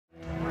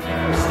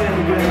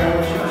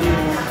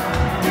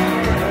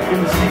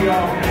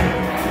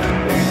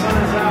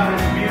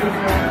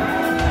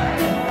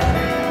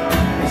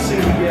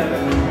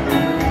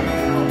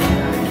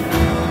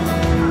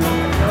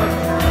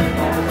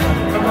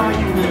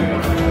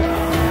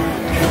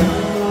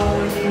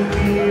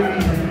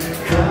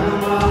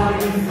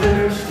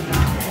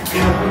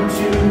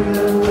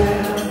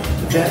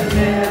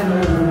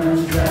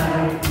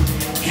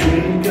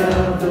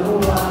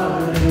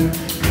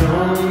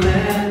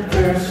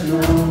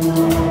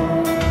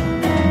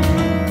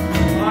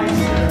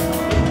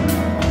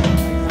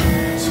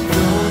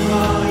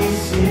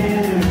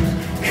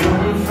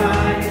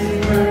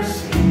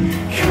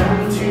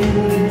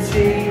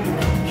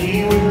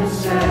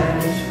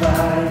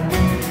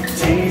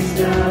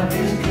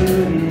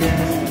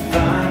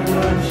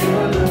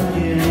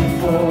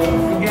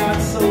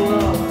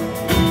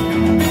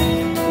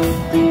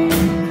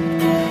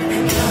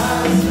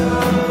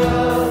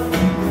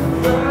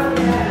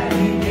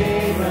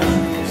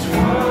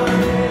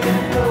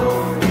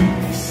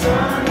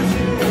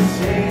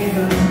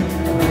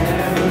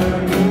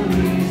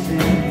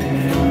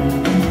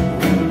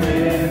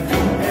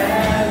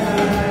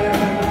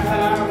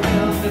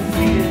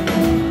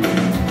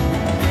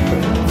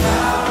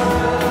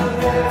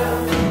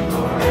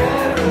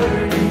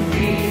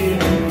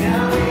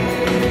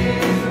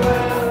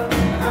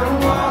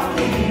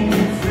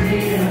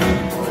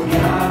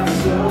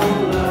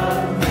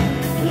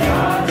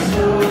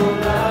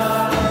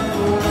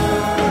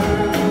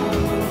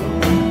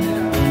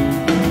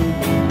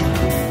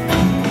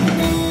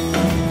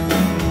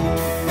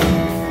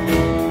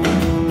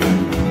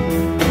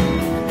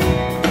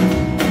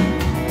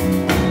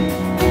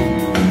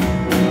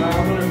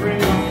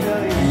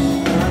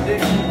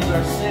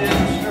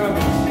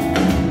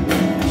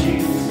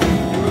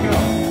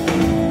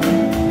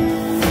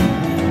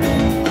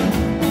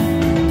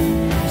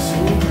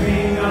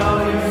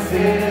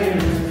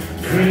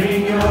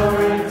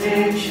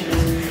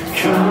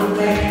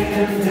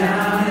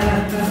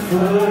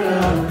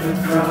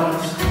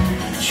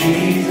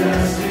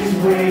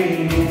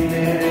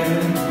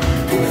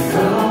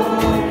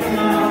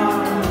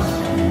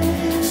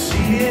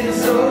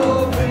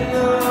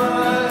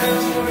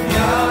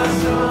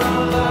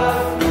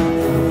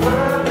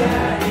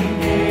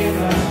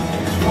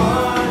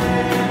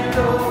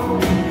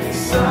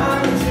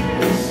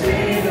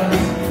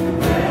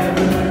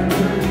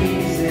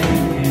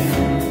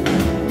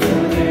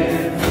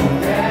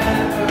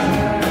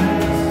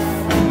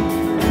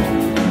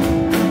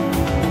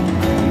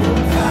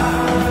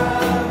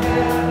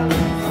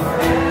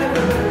Forever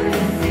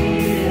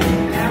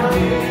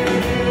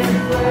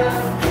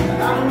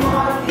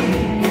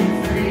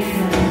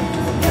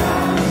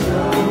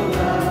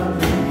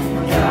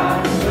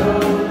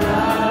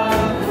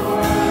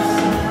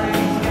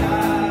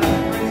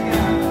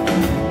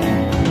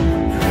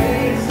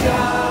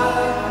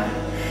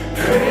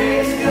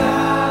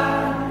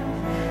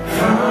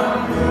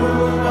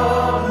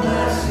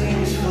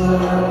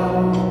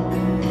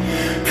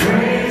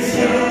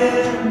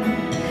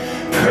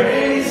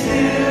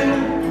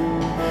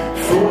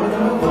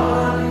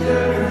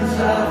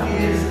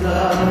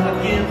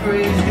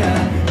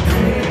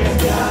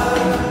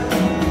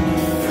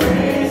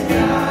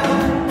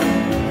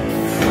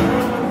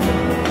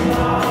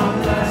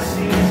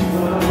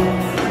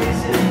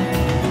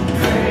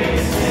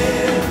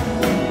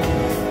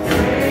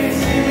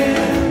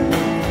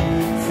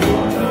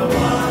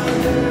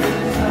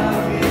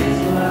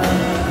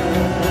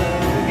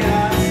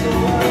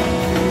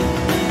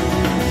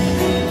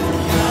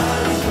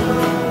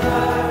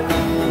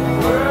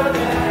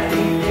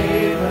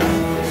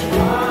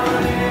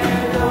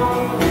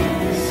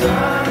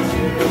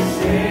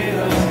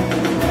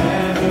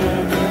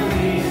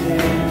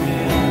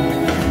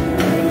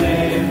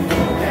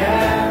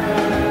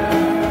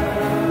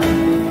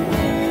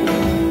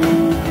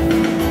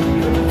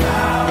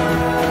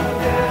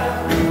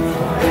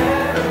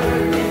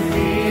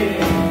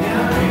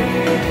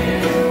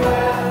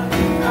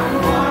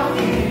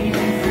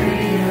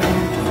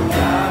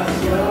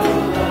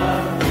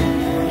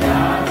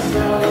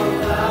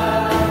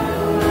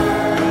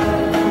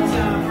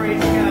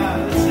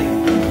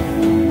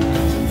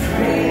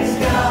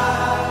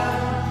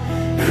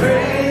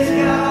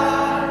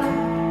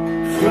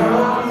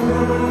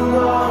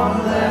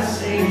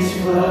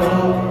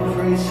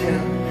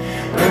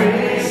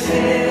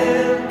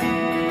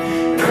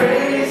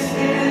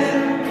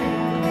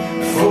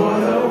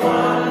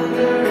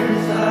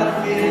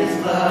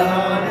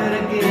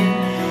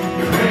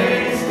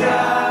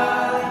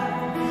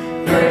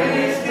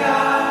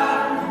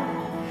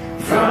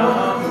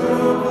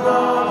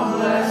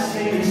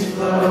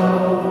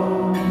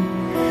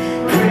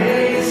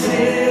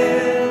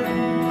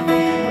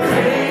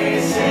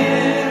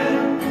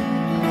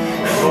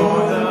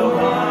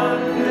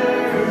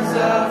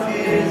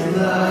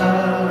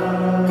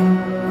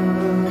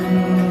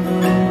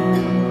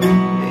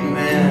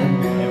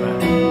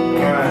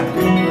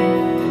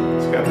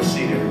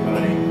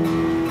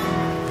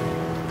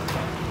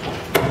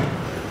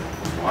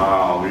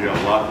We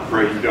have a lot to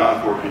praise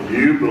God for. Can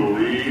you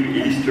believe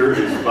Easter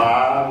is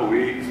 5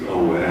 weeks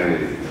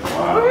away?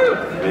 Wow.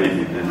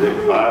 Amazing. Isn't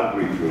it? 5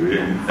 weeks away.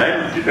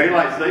 And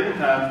daylight saving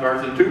time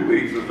starts in 2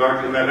 weeks. It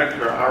starts in that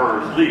extra hour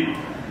of sleep,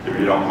 if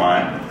you don't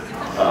mind.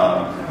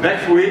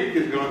 Next week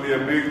is going to be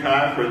a big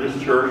time for this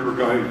church. We're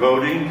going to be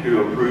voting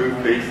to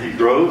approve Casey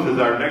Groves as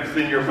our next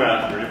senior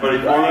pastor. Anybody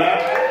for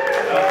that?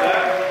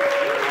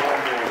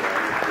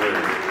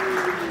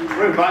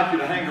 We invite you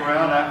to hang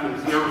around after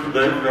the service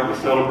today. We're going to have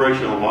a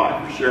celebration of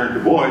life for Sharon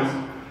Du Bois.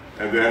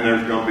 And then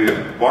there's going to be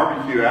a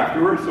barbecue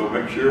afterwards, so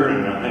make sure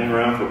and hang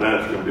around for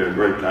that. It's going to be a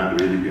great time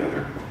to be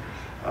together.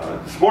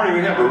 This morning we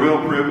have a real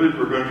privilege.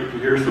 We're going to get to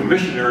hear some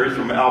missionaries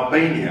from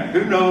Albania.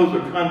 Who knows a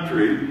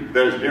country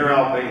that is near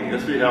Albania?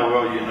 Let's see how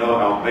well you know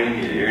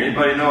Albania here.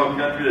 Anybody know a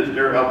country that's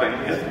near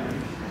Albania?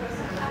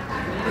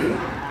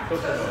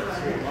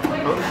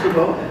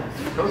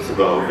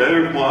 Kosovo. Okay,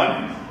 there's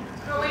one.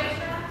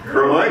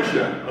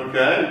 Croatia,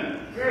 okay.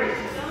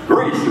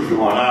 Greece is the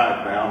one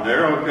I found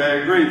there,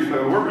 okay, Greece.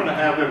 So we're going to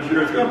have them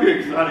share. It's going to be an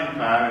exciting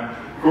time.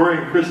 Corey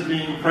and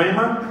Christine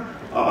Kramer.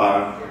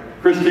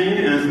 Christine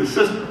is the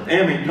sister,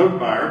 Amy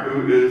Togmeyer,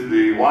 who is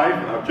the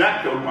wife of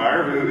Jack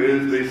Togmeyer, who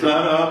is the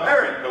son of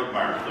Eric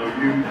Togmeyer. So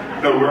you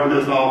know where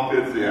this all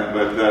fits in.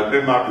 But it's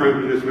been my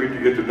privilege this week to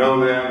get to know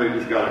them. They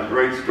just got a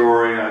great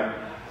story.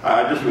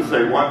 I just would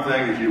say one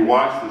thing as you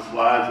watch the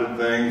slides and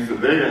things,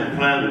 that they have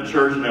planted a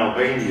church in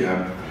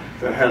Albania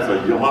that has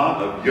a lot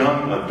of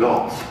young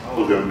adults. I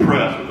was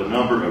impressed with the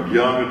number of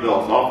young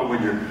adults. Often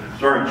when you're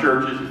starting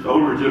churches, it's the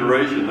older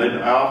generation, they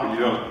die off and you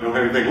don't have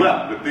anything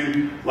left. But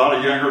a lot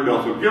of younger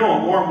adults. So give them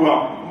a warm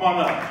welcome. Come on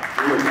up.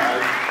 Here,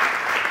 guys.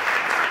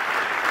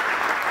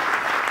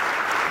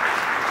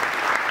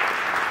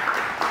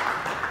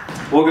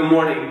 Well, good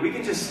morning. We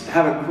could just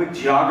have a quick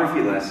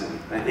geography lesson.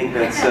 I think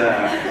that's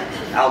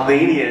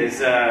Albania is,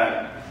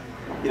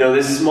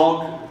 this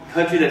small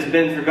country that's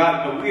been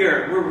forgotten, but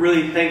we're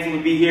really thankful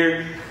to be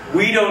here.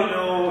 We don't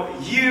know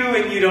you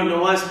and you don't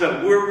know us,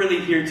 but we're really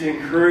here to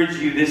encourage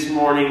you this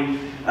morning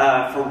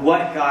for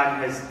what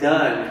God has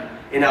done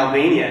in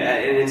Albania.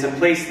 And it's a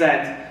place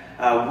that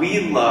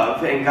we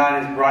love, and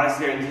God has brought us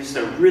there, and just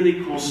a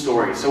really cool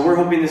story. So we're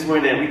hoping this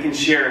morning that we can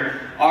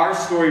share our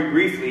story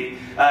briefly.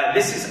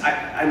 This is,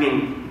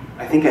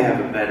 I think I have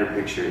a better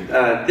picture.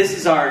 This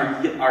is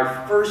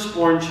our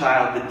firstborn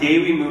child the day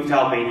we moved to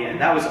Albania, and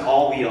that was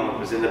all we owned,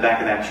 was in the back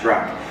of that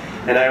truck.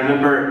 And I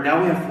remember, now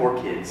we have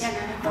 4 kids.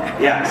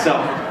 Yeah, so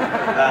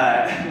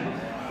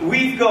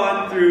we've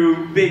gone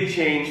through big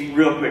change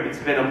real quick. It's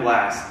been a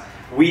blast.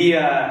 We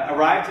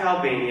arrived to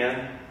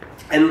Albania,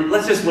 and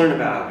let's just learn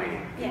about Albania.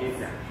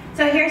 Yes.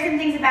 So here's some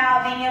things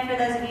about Albania for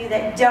those of you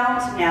that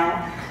don't know.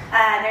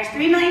 There's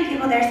 3 million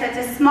people there, so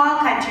it's a small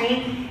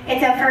country.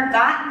 It's a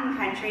forgotten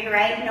country,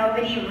 right?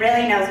 Nobody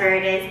really knows where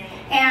it is.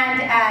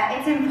 And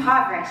it's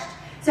impoverished.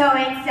 So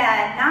it's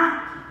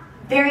not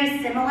very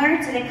similar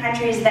to the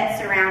countries that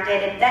surround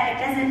it. It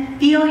doesn't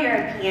feel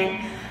European,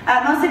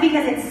 mostly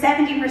because it's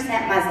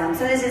 70% Muslim.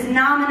 So this is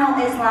nominal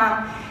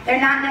Islam. They're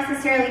not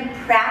necessarily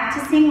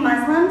practicing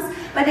Muslims,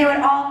 but they would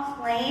all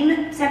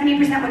claim,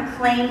 70% would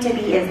claim to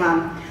be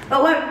Islam.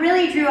 But what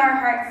really drew our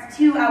hearts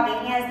to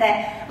Albania is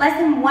that less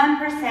than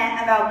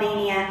 1% of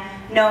Albania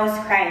knows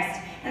Christ.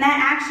 And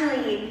that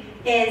actually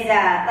is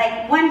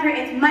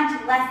it's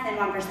much less than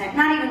 1%,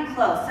 not even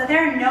close. So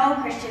there are no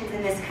Christians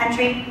in this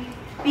country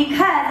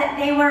because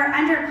they were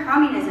under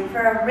communism for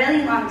a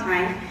really long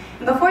time.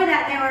 And before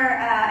that, they were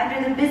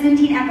under the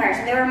Byzantine Empire,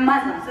 so they were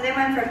Muslims. So they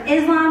went from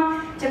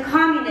Islam to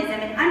communism,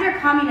 and under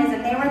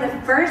communism, they were the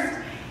first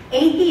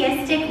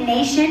atheistic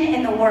nation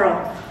in the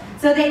world.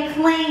 So they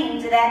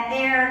claimed that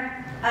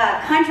their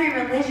country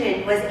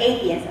religion was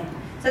atheism.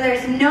 So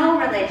there's no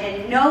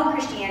religion, no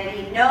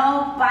Christianity,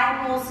 no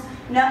Bibles,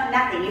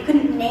 nothing. You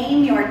couldn't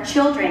name your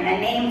children a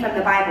name from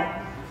the Bible.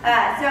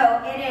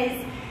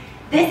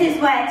 This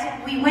is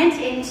what we went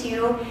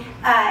into.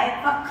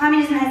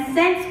 Communism has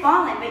since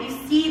fallen, but you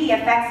see the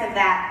effects of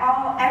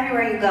that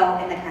everywhere you go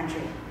in the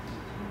country.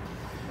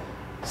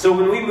 So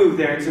when we moved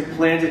there to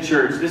plant a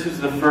church, this was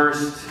the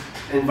first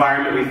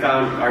environment we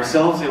found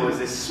ourselves in. Was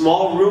this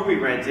small room we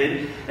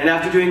rented, and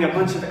after doing a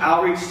bunch of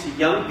outreach to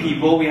young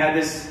people, we had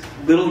this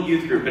little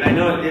youth group. And I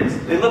know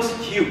it looks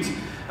cute,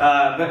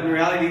 but in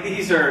reality,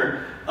 these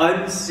are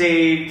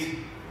unsaved,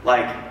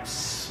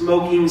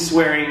 smoking,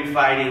 swearing,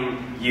 fighting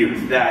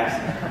youth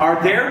that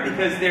are there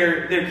because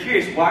they're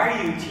curious. Why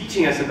are you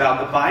teaching us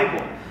about the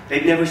Bible?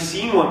 They've never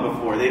seen one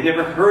before. They've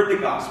never heard the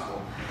gospel.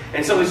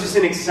 And so it was just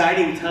an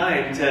exciting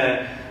time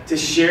to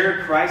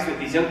share Christ with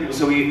these young people.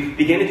 So we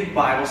began to do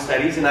Bible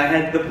studies, and I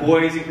had the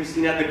boys and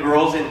Christina had the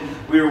girls, and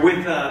we were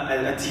with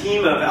a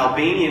team of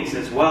Albanians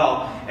as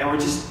well, and we're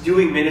just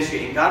doing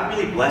ministry, and God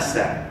really blessed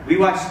that. We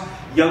watched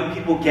young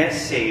people get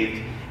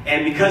saved,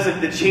 and because of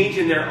the change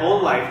in their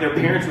own life, their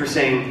parents were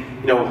saying,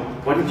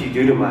 what did you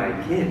do to my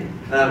kid?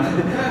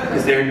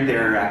 Because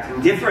they're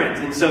acting different.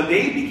 And so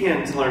they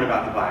began to learn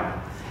about the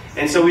Bible.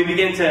 And so we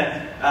began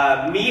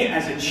to meet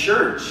as a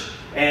church,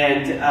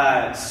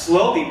 and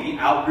slowly we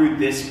outgrew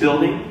this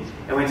building,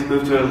 and we had to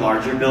move to a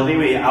larger building.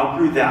 We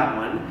outgrew that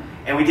one,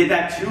 and we did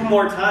that 2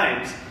 more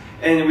times,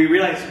 and we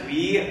realized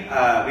we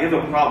have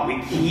a problem.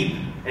 We keep,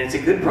 and it's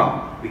a good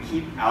problem, we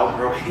keep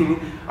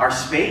outgrowing our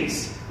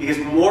space because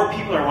more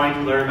people are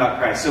wanting to learn about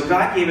Christ. So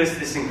God gave us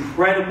this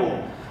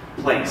incredible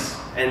place,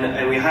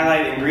 and we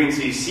highlight it in green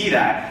so you see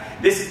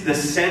that. This is the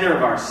center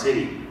of our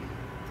city.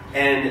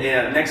 And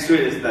next to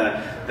it is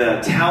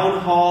the town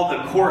hall,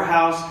 the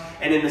courthouse,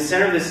 and in the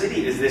center of the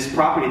city is this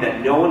property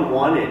that no one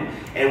wanted.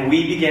 And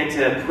we began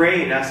to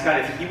pray and ask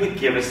God if He would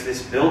give us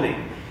this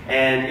building.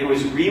 And it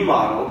was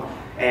remodeled,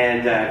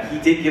 and He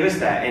did give us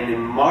that. And in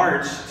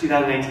March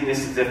 2019, this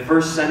is the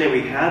first Sunday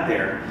we had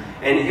there,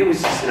 and it was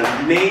just an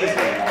amazing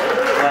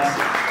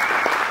blessing.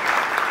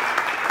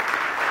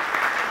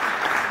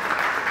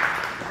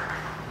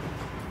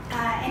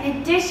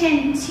 In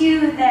addition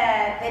to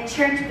the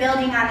church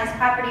building on this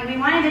property, we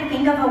wanted to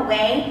think of a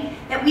way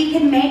that we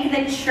could make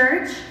the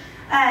church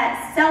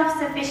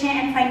self-sufficient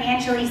and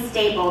financially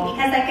stable.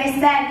 Because like I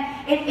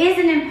said, it is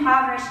an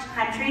impoverished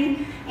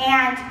country,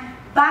 and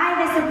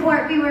by the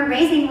support we were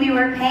raising, we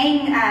were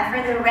paying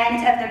for the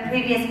rent of the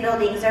previous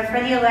buildings, or for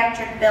the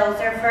electric bills,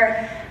 or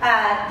for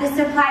the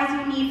supplies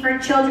you need for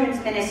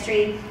children's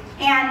ministry.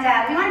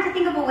 And we wanted to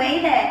think of a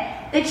way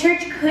that the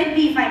church could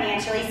be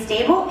financially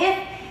stable.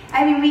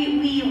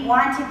 We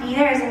want to be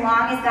there as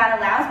long as God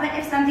allows, but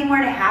if something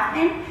were to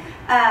happen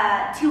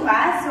to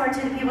us or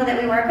to the people that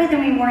we work with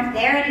and we weren't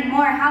there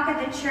anymore, how could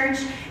the church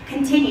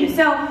continue?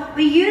 So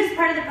we used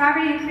part of the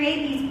property to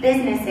create these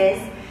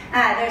businesses.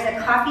 There's a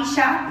coffee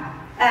shop,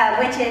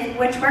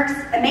 which works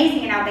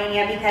amazing in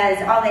Albania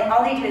because all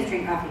they do is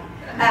drink coffee.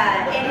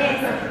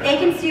 They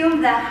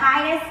consume the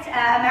highest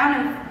amount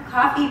of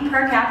coffee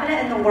per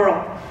capita in the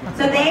world.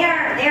 So they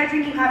are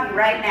drinking coffee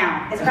right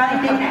now. It's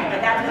probably midnight,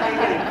 but that's what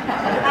they're doing.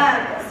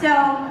 So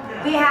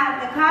we have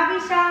the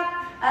coffee shop,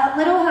 a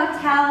little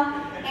hotel,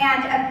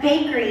 and a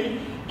bakery.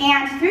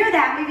 And through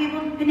that,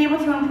 we've been able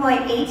to employ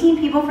 18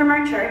 people from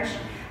our church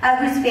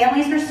whose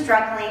families were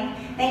struggling.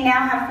 They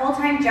now have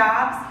full-time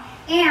jobs,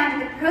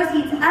 and the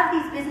proceeds of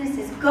these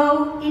businesses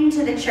go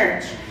into the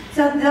church.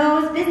 So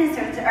those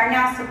businesses are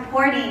now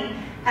supporting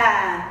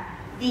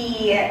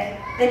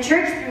the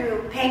church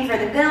through paying for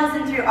the bills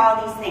and through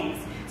all these things.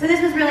 So this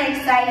was really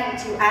exciting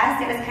to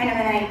us. It was kind of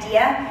an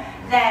idea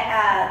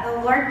that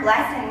the Lord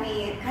blessed, and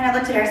we kind of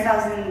looked at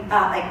ourselves and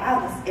thought, like,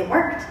 wow, it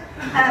worked.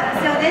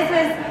 So this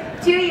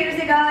was 2 years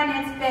ago,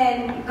 and it's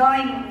been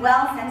going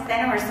well since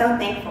then, and we're so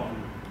thankful.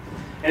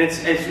 And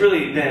it's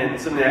really been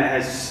something that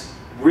has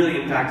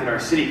really impacted our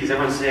city, because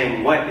everyone's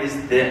saying, what is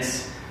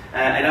this?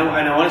 And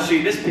I want to show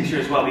you this picture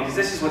as well, because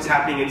this is what's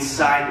happening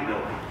inside the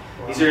building.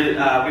 These are we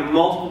have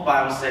multiple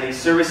Bible studies,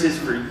 services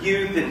for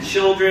youth and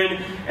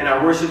children, and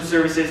our worship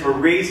services. We're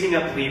raising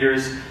up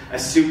leaders, a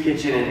soup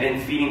kitchen,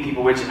 and feeding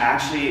people, which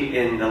actually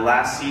in the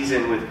last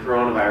season with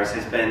coronavirus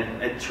has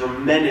been a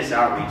tremendous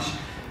outreach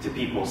to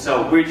people.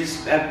 So we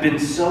just have been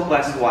so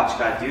blessed to watch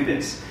God do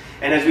this.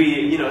 And as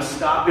we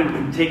stop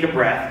and take a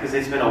breath, because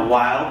it's been a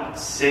wild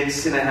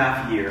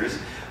 6.5 years,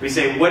 we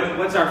say,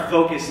 what's our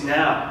focus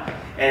now?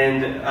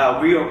 And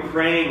we are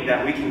praying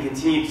that we can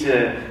continue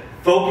to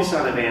focus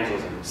on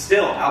evangelism.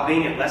 Still,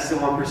 Albania, less than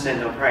 1%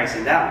 know Christ,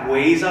 and that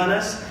weighs on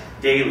us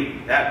daily.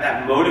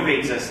 That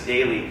motivates us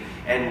daily,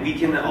 and we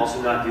can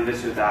also not do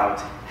this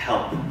without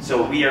help.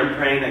 So we are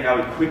praying that God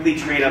would quickly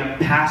train up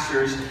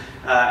pastors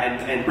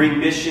and bring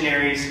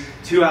missionaries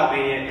to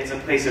Albania. It's a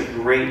place of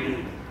great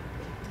need.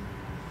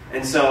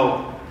 And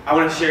so I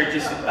want to share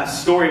just a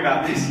story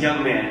about this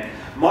young man.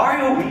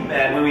 Mario, we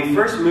met when we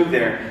first moved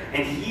there,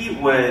 and he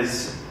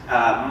was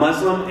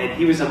Muslim, and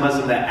he was a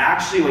Muslim that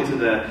actually went to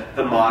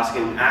the mosque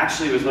and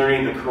actually was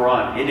learning the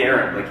Quran in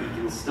Arab. Like, he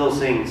can still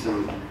sing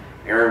some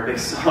Arabic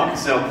songs.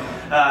 So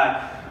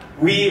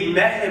we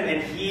met him,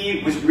 and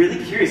he was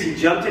really curious. He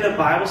jumped in a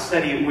Bible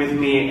study with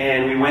me,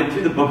 and we went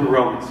through the book of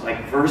Romans,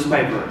 like verse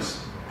by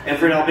verse. And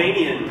for an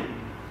Albanian,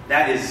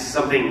 that is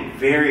something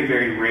very,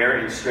 very rare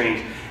and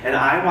strange. And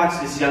I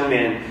watched this young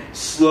man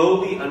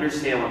slowly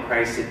understand what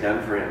Christ had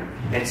done for him,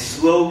 and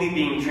slowly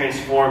being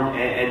transformed,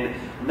 and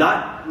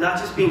not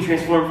just being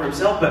transformed for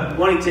himself, but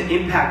wanting to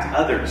impact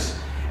others.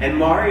 And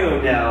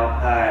Mario now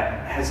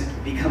has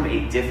become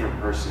a different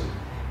person.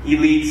 He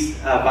leads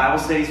Bible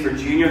studies for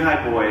junior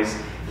high boys.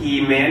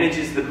 He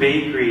manages the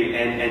bakery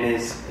and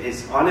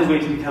is on his way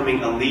to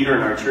becoming a leader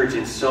in our church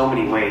in so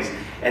many ways.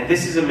 And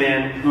this is a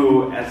man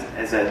who,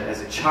 as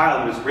a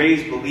child, was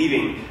raised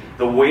believing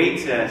the way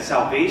to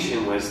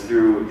salvation was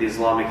through the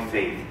Islamic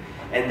faith.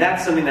 And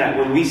that's something that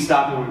when we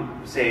stop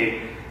and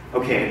say,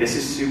 okay, this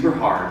is super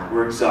hard,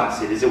 we're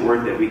exhausted, is it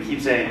worth it? We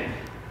keep saying,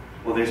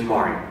 well, there's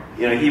Mario.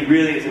 He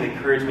really is an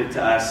encouragement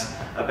to us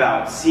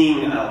about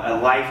seeing a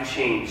life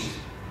changed.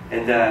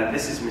 And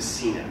this is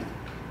Messina.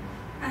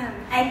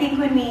 I think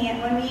when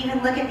we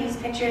even look at these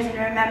pictures and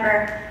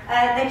remember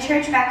the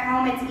church back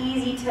home, it's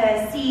easy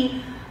to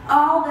see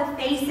all the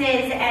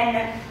faces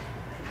and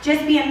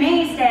just be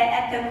amazed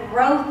at the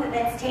growth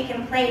that's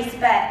taken place.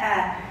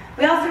 But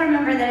we also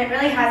remember that it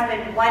really has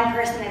been one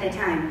person at a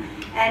time,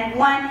 and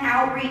one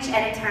outreach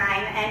at a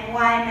time, and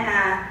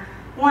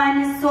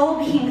one soul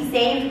being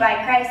saved by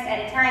Christ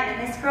at a time.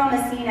 And this girl,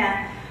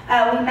 Messina,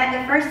 we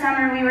met the first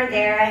summer we were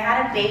there. I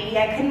had a baby.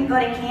 I couldn't go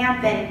to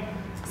camp, and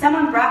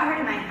someone brought her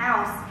to my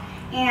house.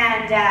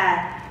 And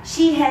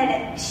she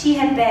had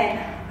been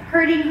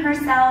hurting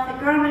herself, had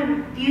grown up in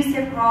an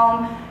abusive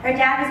home. Her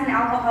dad was an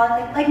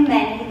alcoholic, like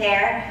many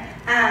there,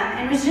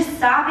 and was just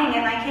sobbing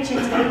at my kitchen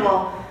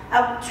table,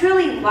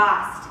 truly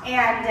lost.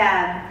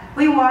 And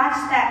we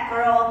watched that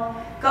girl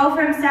go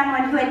from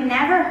someone who had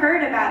never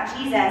heard about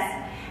Jesus,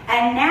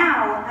 and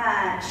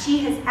now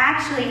she is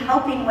actually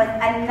helping with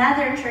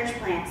another church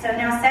plant. So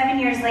now 7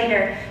 years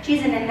later,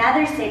 she's in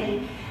another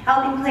city,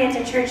 helping plant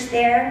a church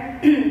there.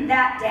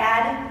 That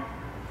dad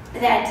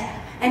that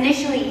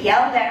initially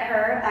yelled at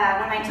her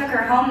when I took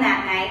her home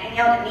that night and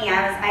yelled at me.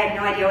 I had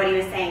no idea what he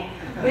was saying.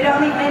 We'd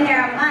only been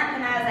there a month,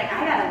 and I was like,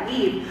 I gotta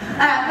leave.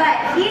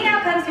 But he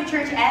now comes to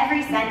church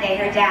every Sunday,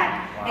 her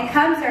dad, and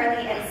comes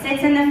early and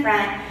sits in the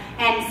front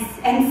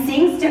and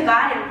sings to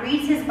God and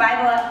reads his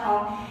Bible at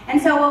home.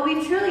 And so what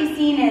we've truly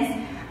seen is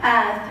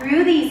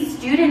through these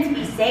students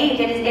be saved,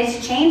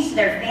 it's changed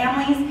their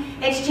families.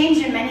 It's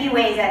changed in many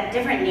ways at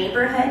different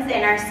neighborhoods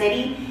in our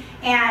city.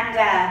 And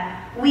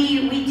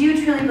we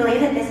do truly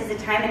believe that this is a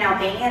time in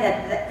Albania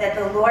that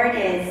the Lord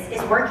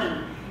is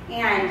working.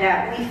 And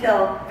we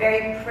feel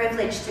very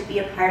privileged to be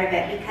a part of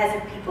it because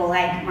of people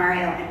like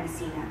Mario and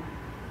Messina.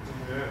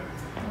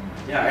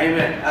 Yeah,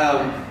 amen.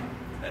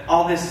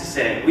 All this to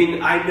say,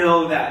 I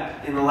know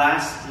that in the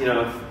last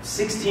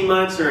 16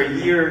 months or a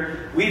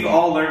year, we've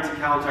all learned to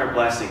count our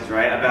blessings,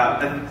 right?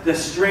 About the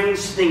strange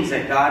things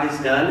that God has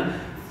done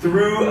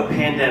through a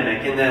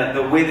pandemic, and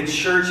the way the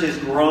church has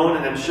grown.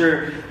 And I'm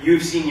sure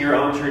you've seen your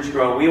own church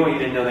grow. We want you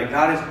to know that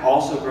God is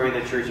also growing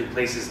the church in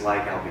places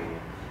like Albania.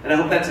 And I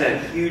hope that's a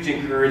huge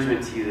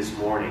encouragement to you this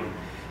morning.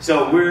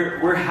 So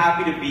we're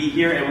happy to be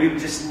here, and we would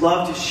just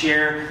love to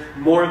share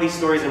more of these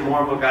stories and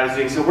more of what God is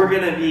doing. So we're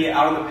going to be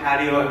out on the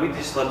patio, and we'd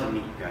just love to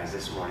meet you guys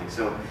this morning.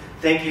 So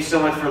thank you so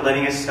much for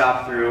letting us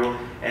stop through,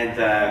 and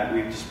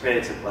we just pray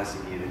it's a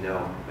blessing to you to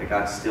know that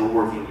God's still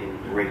working in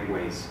great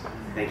ways.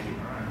 Thank you.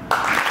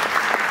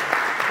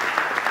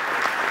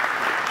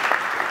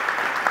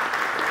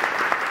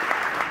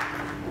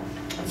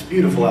 It's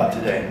beautiful out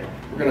today.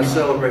 We're going to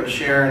celebrate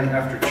Sharon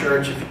after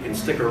church. If you can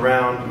stick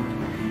around.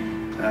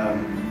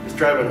 Just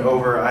driving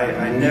over,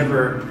 I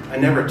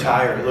never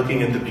tire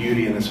looking at the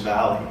beauty in this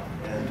valley.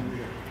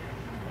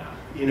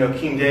 And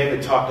King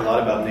David talked a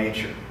lot about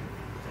nature,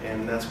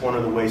 and that's one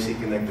of the ways he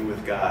connected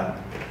with God.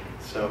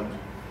 So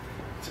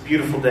it's a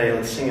beautiful day.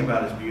 Let's sing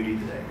about his beauty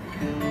today.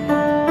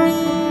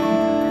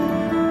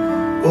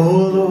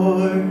 Oh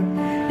Lord,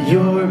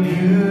 you're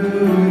beautiful.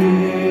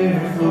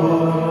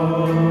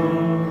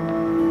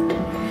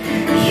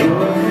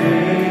 Your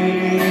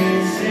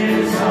face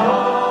is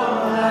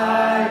all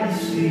I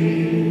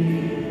see.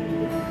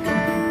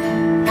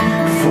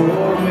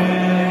 For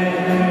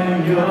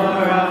when your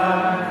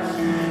eyes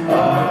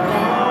are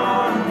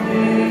on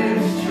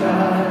this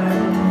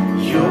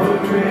child, your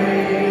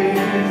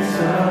grace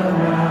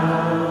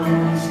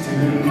amounts to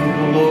me.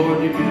 Lord,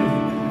 you're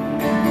beautiful.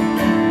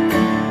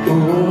 Oh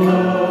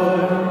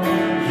Lord,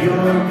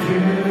 you're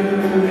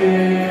beautiful.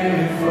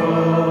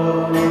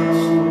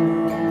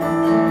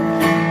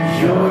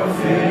 Your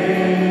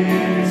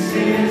face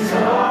is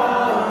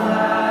all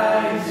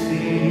I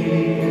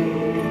see.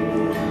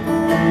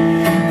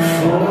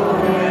 For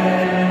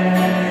when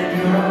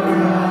your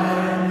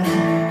eyes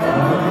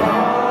are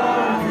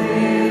on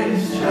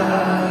this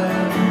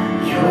child,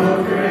 your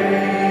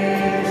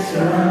grace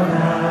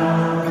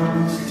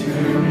amounts to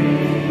me.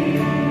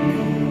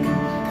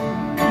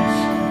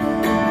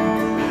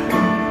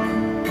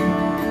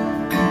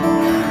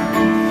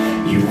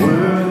 You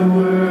were the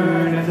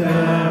Word at the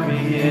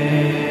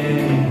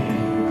beginning.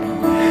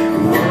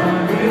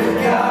 One with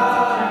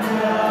God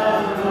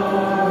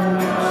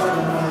alone.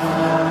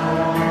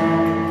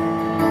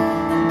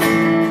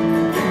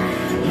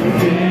 You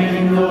hid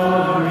in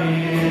glory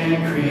in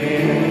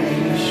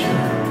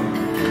creation,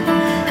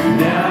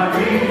 now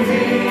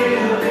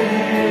revealed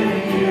in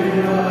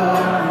your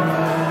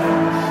eyes.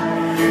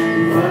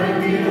 What a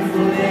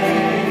beautiful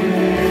name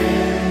it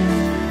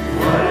is.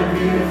 What a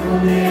beautiful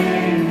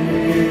name it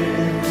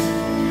is.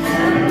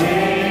 The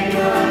name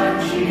of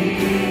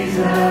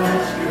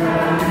Jesus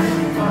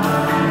Christ,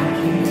 my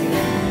King.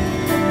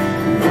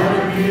 What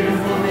a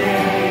beautiful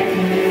name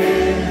it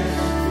is.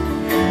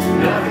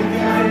 Nothing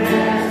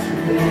compares to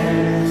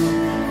this.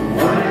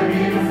 What a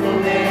beautiful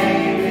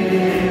name it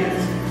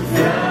is.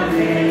 The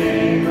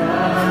name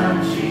of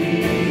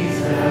Jesus.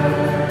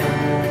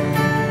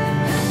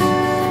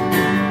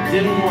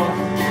 Didn't want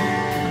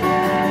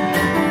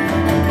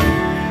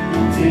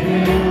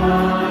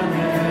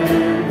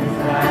heaven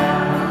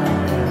without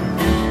us.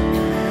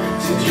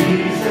 So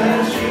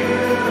Jesus, you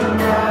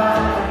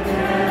brought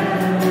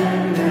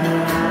heaven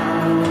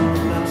down.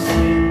 I'll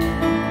sing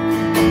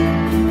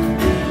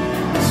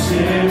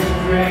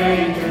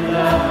great, your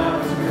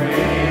love is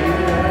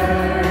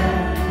greater.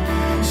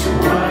 So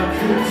what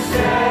could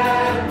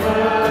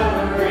separate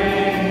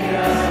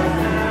us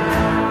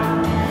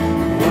now?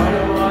 What a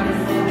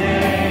wonderful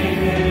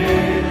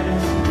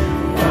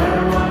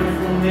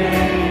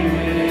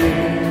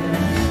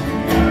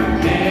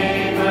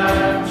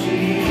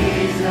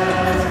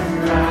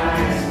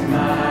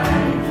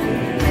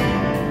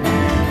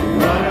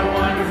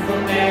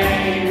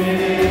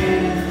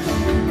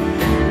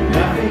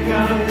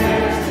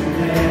compares to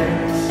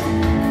this.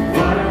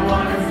 What a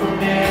wonderful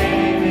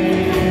name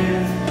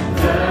is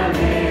the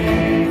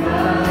name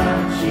of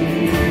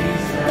Jesus.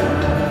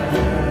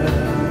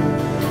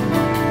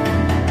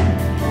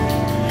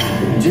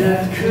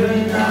 Death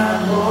could not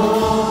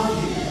hold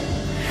you,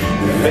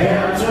 the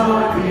veil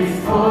torn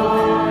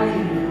before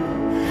you.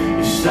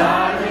 You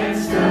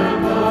silenced the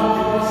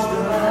boast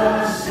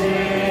of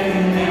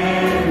sin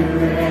and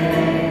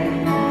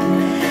rain.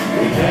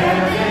 The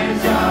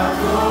heavens are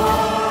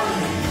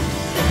roaring,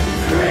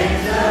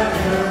 praise of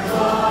your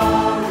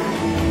glory,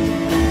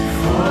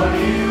 for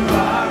you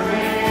are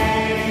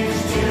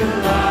raised to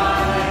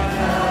life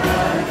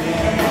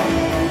again.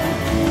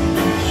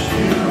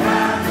 You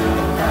have no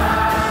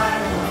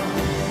rival,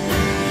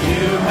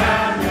 you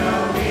have no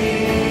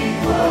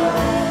equal,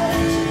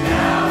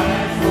 now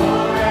and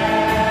forever,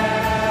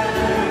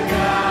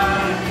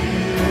 God, you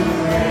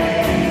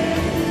reign.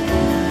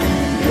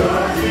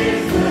 Yours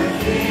is the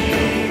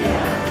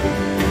kingdom,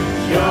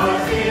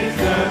 yours is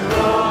the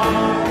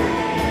glory,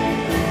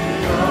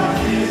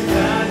 yours is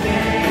the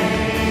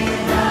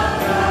name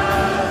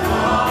above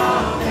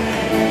all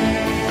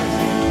names.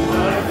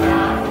 What a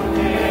powerful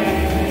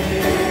name it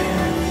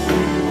is,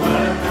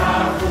 what a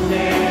powerful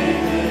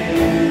name it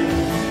is,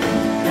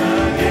 the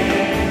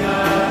name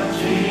of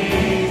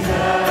Jesus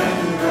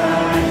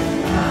Christ,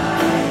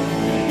 my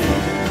King.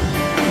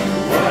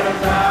 What a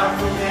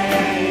powerful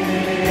name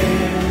it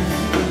is,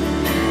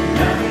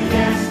 nothing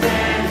can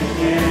stand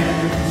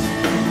against.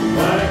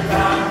 What a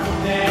powerful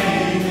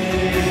name it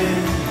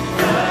is,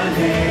 the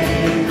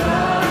name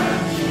of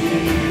Jesus.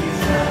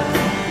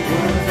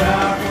 What a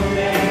powerful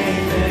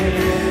name it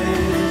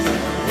is,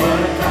 what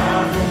a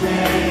powerful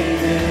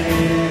name it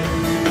is,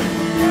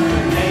 the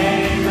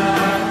name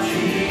of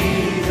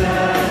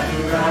Jesus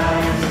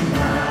Christ,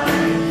 my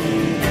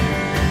King.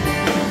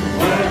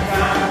 What a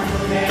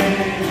powerful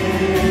name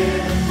it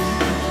is,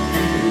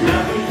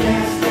 nothing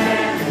can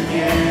stand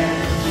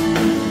against.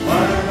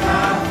 What a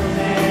powerful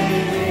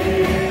name it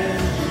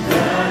is,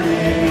 the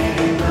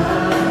name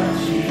of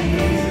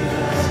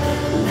Jesus.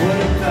 What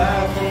a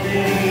powerful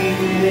name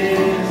it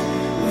is,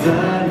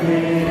 the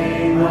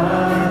name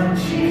of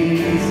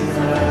Jesus.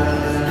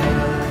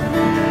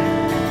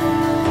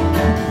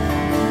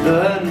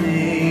 The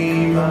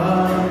name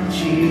of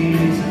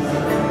Jesus.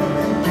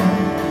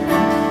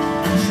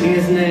 Sing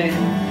his name.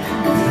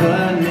 The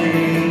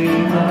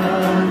name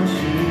of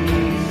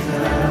Jesus.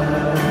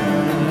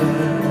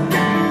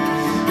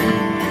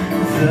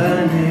 The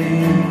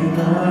name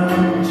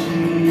of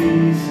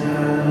Jesus.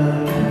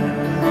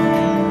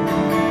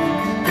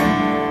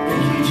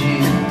 Thank you,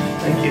 Jesus.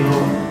 Thank you,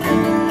 Lord.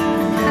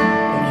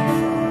 Thank you,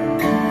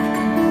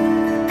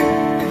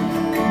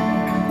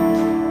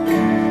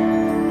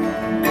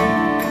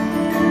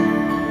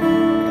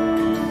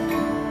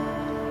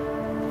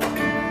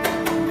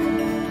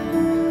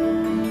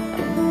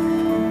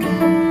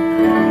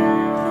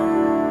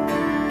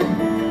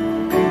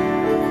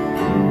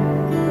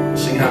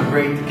 Sing how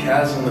great the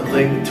chasm that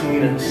lay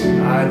between us,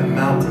 I, the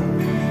mountain,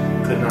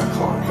 could not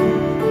climb.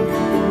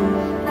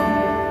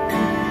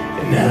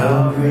 And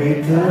how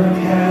great the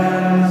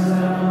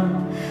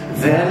chasm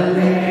that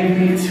lay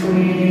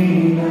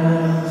between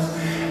us,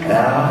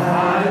 how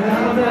high the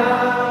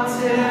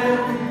mountain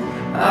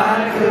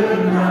I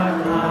could not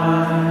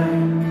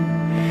climb.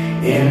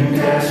 In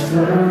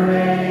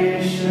desperation,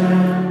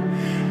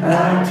 I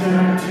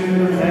turned to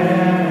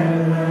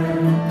heaven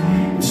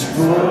and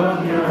spoke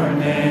your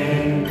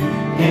name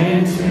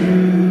into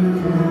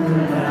the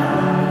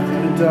night.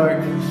 Through the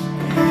darkness,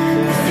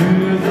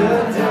 through the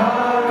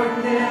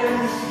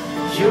darkness,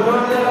 your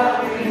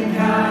loving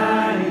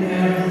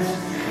kindness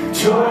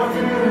tore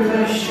through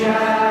the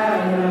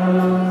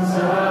shadows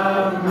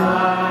of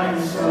my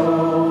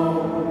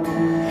soul.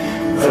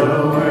 The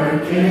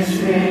work is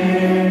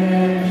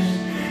finished,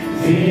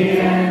 the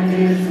end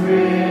is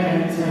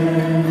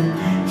written.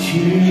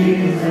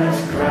 Jesus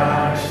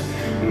Christ,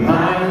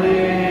 my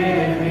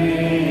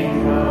living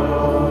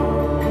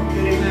hope.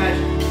 Can you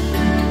imagine?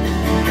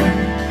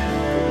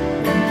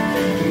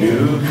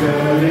 You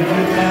could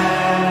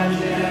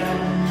imagine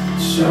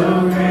so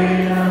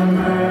great a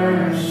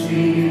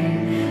mercy.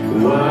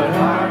 What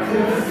heart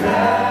could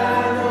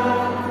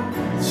fathom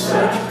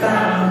such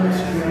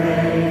boundless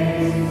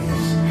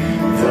grace?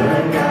 The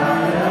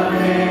God of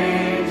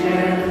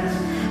ages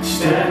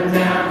stepped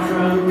down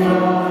from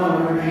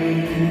glory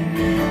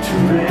to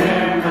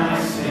bear my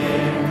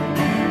sin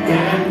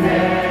and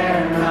bear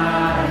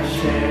my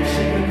shame.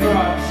 Sing the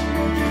cross.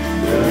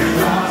 The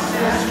cross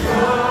has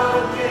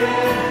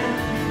broken,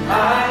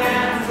 I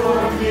am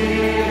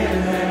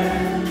forgiven.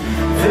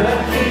 The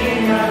King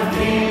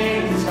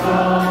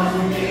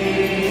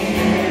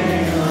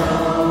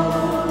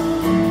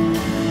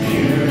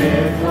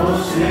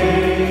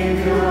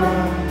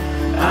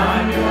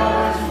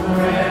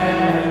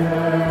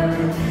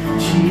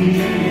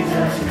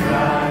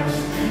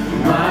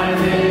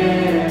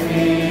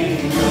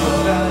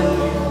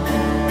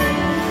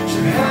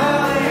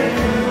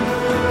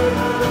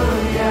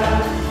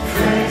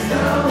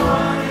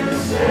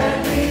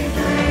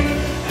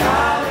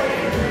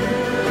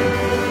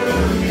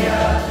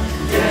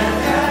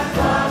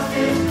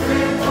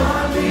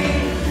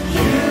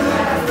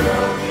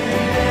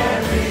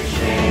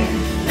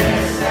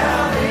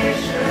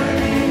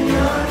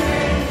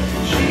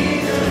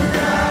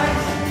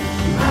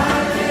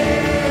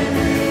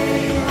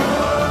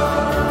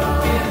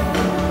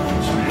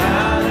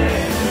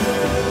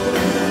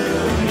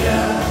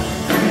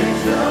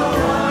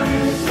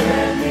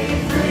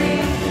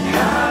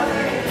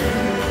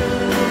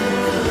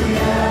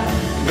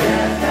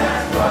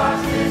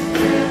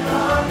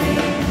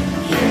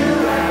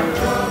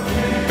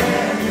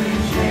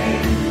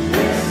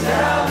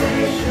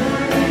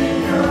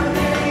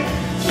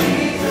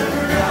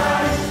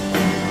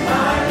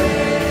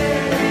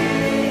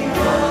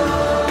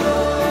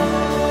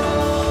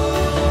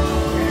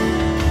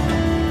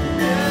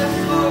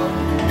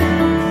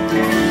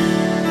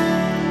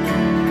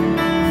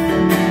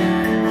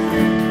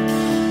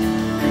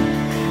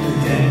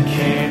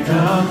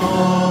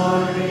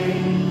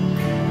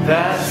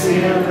that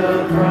sealed the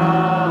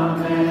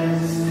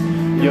promise.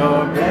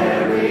 Your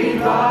very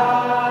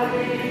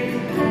body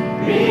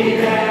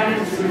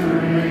began to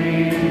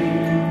ring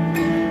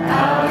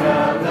out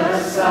of the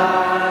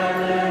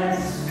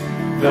silence.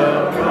 The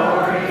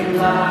roaring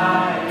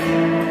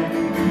lion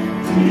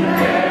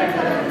declared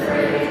the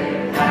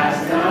grave has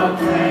no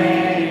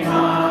claim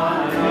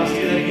on us. Let's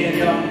do that again,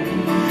 y'all.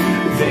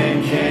 Then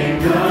came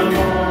the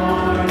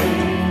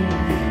morning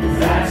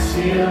that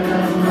sealed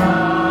the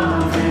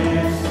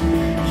promise.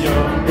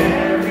 Your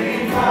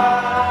very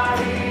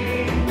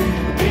body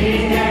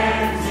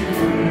began to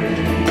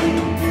ring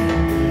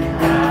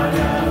out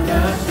of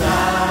the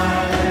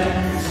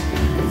silence.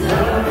 The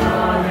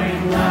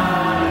roaring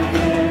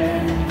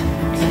lion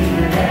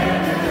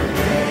declared the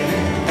grave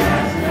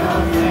has no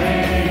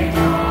claim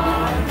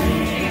on me.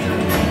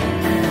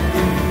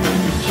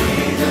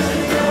 Jesus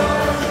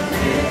rose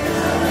in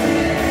the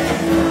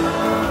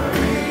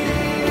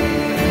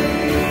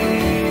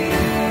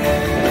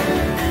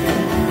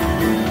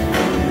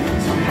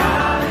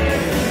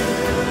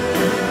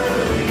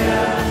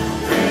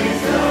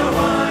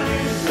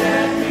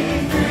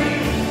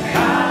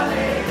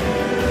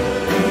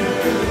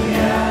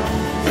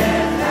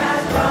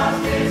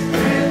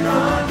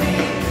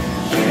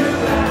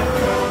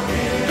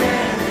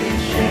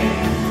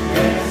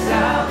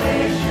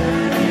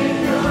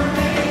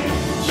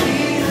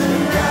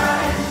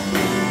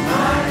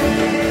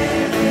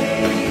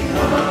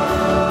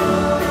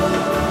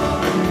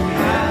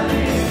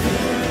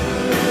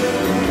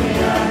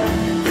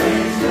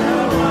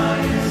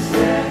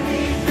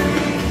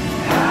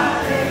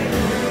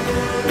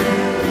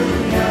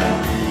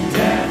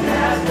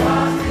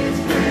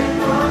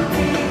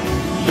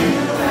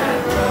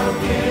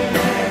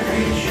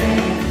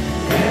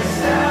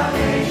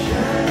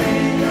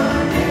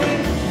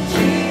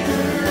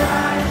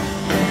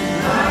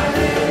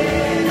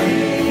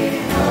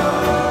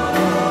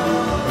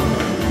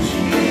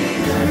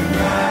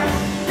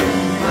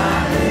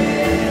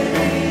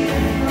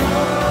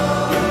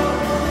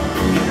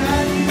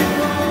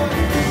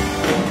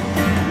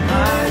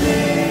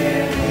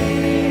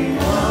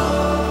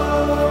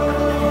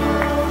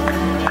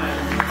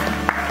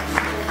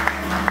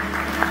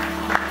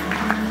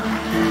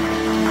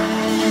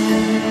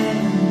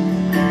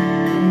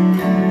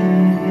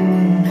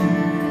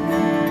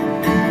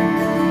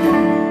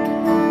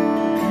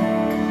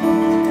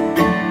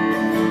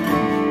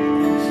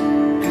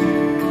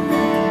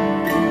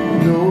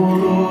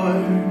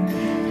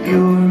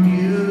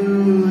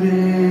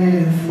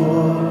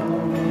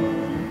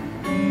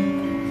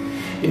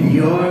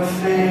your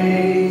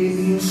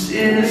face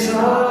is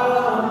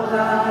all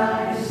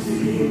I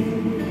see.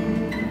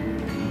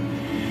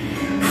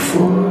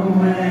 For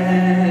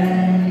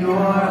when your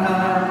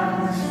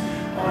eyes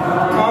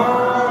are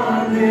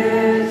on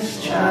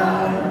this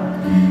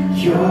child,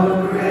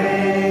 your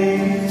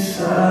grace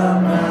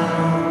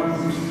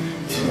amounts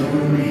to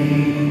me.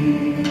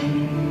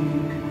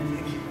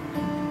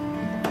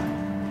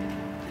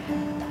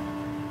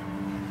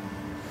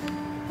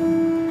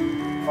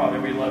 Father,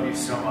 we love you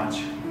so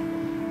much.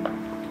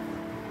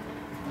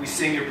 We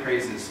sing your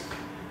praises,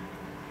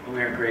 and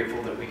we are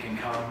grateful that we can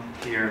come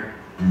here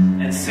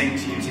and sing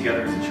to you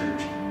together as a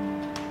church.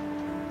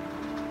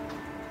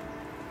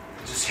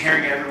 Just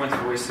hearing everyone's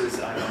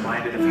voices, I'm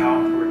reminded of how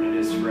important it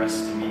is for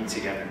us to meet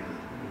together,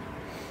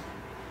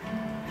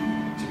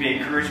 to be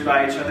encouraged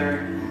by each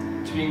other,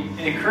 to be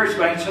encouraged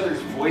by each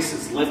other's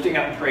voices, lifting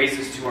up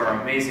praises to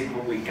our amazing,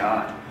 holy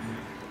God.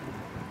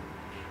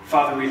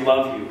 Father, we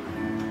love you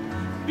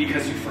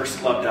because you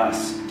first loved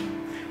us.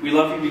 We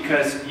love you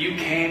because you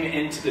came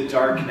into the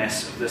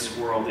darkness of this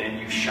world and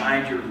you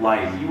shined your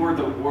light. You were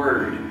the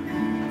Word,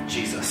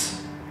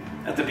 Jesus,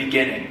 at the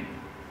beginning.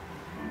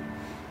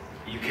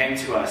 You came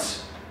to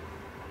us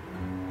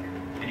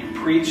and you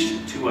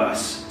preached to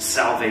us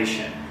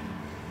salvation.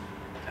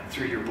 And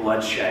through your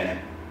bloodshed,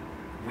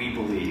 we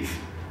believe,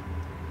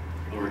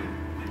 Lord,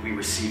 and we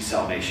receive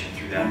salvation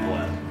through that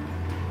blood.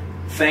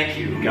 Thank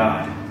you,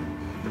 God,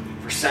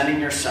 for sending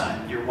your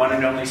Son, your one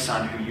and only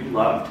Son, who you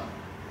loved,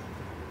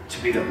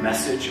 to be the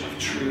message of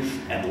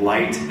truth and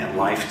light and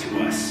life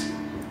to us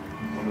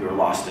when we were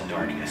lost in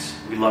darkness.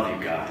 We love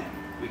you, God.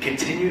 We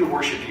continue to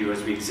worship you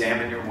as we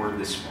examine your word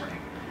this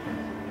morning.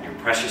 In your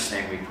precious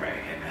name we pray.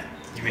 Amen.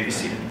 You may be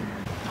seated.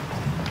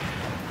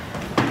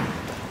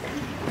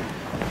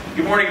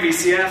 Good morning,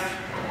 VCF.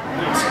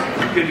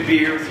 It's good to be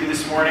here with you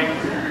this morning.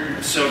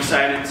 I'm so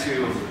excited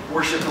to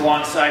worship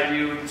alongside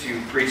you,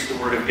 to preach the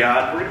word of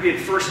God. We're going to be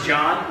in 1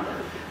 John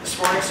this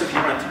morning, so if you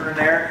want to turn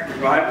there, your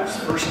Bibles,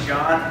 1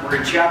 John, we're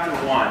in chapter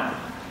 1.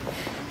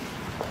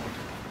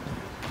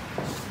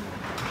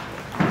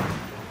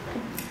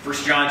 1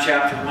 John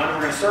chapter 1, we're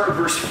going to start with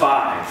verse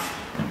 5.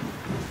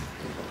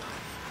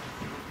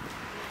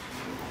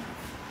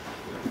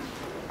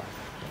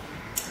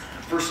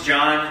 1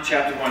 John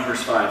chapter 1,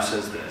 verse 5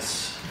 says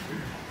this.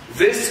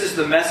 This is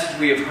the message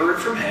we have heard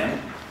from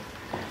him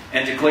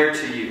and declare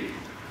to you.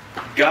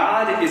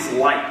 God is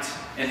light,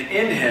 and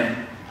in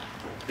him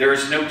there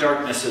is no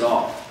darkness at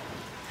all.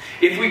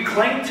 If we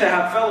claim to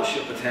have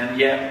fellowship with him,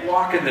 yet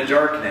walk in the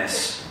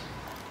darkness,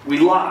 we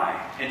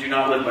lie and do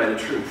not live by the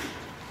truth.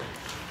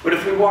 But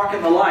if we walk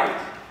in the light,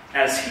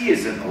 as he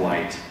is in the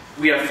light,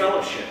 we have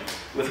fellowship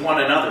with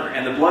one another,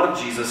 and the blood of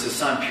Jesus, his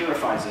Son,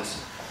 purifies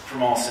us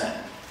from all sin.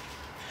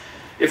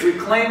 If we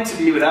claim to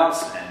be without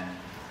sin,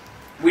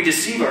 we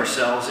deceive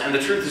ourselves, and the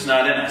truth is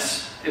not in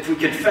us. If we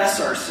confess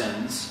our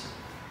sins,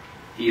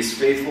 he is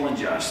faithful and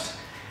just,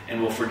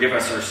 and will forgive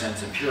us our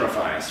sins and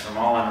purify us from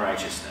all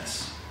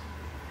unrighteousness.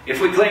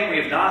 If we claim we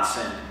have not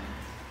sinned,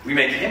 we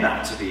make him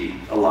out to be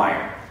a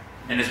liar,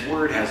 and his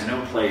word has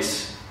no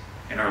place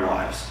in our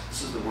lives.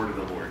 This is the word of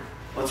the Lord.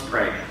 Let's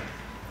pray.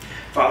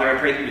 Father, I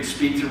pray that you would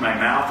speak through my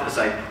mouth as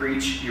I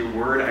preach your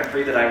word. I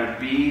pray that I would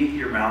be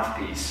your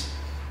mouthpiece.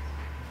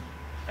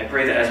 I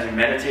pray that as we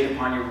meditate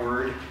upon your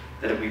word,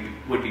 that it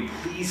would be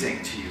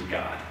pleasing to you,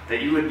 God,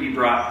 that you would be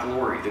brought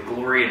glory, the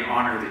glory and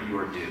honor that you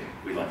are due.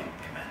 We love you.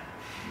 Amen.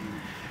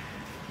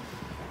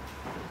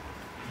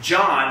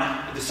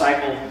 John, a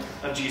disciple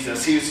of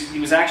Jesus, he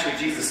was actually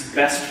Jesus'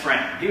 best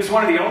friend. He was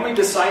one of the only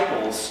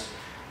disciples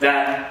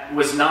that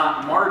was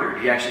not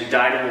martyred. He actually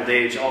died of old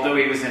age, although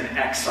he was in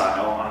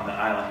exile on the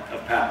island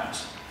of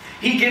Patmos.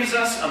 He gives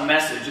us a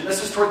message, and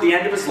this is toward the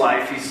end of his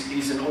life.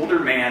 He's an older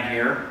man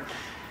here.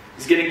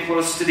 He's getting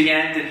close to the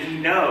end, and he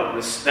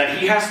knows that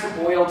he has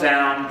to boil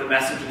down the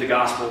message of the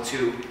gospel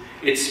to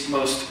its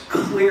most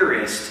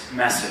clearest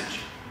message.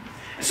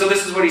 And so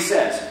this is what he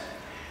says.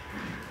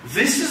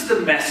 This is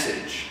the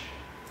message.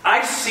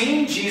 I've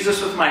seen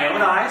Jesus with my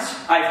own eyes.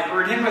 I've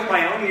heard him with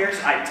my own ears.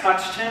 I've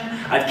touched him.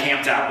 I've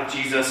camped out with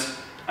Jesus.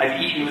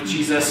 I've eaten with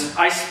Jesus.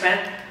 I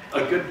spent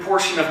a good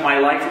portion of my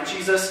life with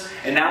Jesus,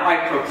 and now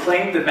I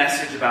proclaim the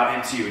message about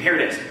him to you. Here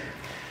it is.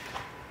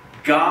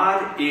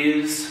 God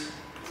is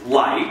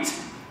light,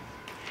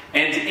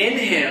 and in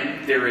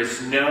him there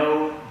is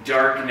no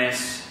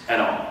darkness at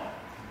all.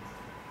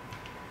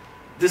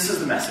 This is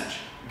the message.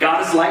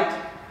 God is light,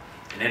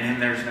 and in him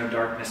there is no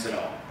darkness at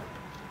all.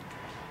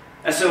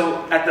 And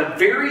so, at the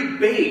very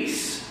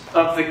base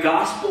of the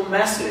gospel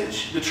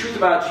message, the truth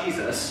about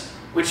Jesus,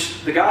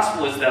 which the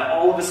gospel is that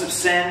all of us have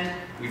sinned,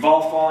 we've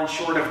all fallen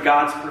short of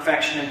God's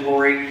perfection and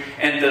glory,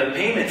 and the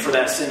payment for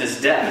that sin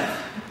is death.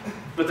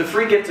 But the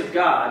free gift of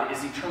God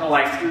is eternal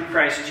life through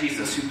Christ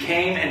Jesus, who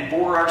came and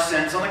bore our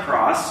sins on the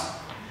cross.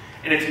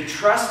 And if you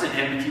trust in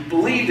him, if you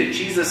believe that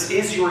Jesus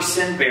is your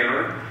sin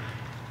bearer,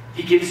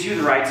 he gives you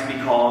the right to be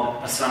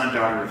called a son and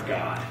daughter of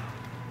God.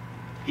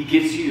 He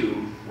gives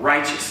you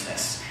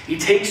righteousness. He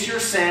takes your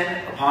sin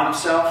upon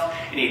himself,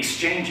 and he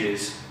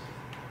exchanges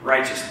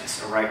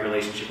righteousness, a right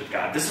relationship with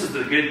God. This is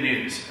the good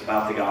news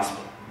about the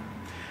gospel.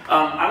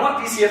 I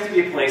want VCF to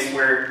be a place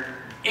where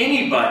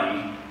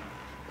anybody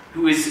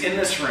who is in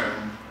this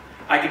room,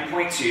 I could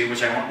point to,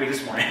 which I won't do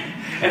this morning,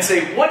 and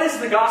say, what is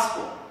the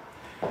gospel?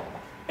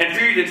 And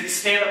for you to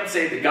stand up and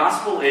say, the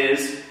gospel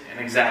is, and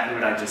exactly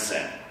what I just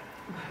said.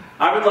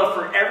 I would love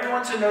for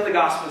everyone to know the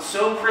gospel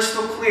so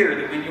crystal clear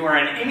that when you are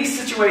in any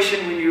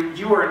situation, when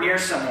you are near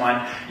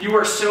someone, you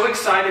are so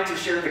excited to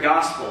share the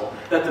gospel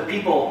that the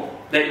people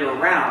that you're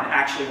around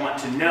actually want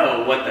to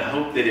know what the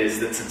hope that is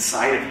that's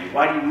inside of you.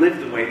 Why do you live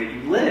the way that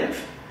you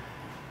live?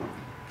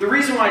 The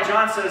reason why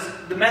John says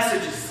the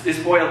message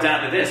is boiled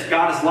down to this,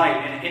 God is light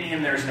and in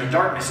him there is no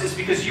darkness, is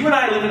because you and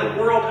I live in a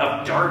world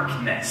of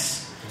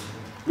darkness.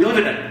 We live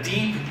in a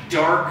deep,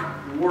 dark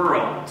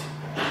world.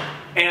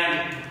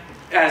 And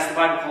as the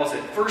Bible calls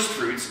it, first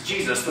fruits,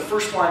 Jesus, the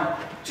first one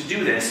to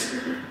do this,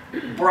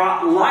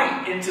 brought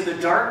light into the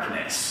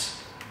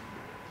darkness.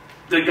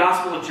 The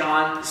Gospel of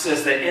John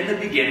says that in the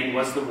beginning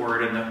was the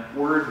Word, and the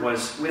Word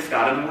was with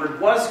God, and the Word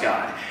was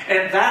God.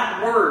 And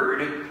that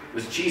Word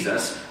was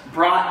Jesus,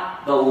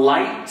 brought the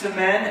light to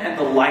men and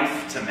the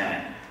life to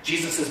men.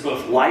 Jesus is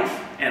both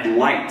life and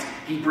light.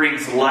 He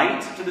brings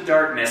light to the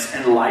darkness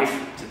and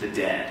life to the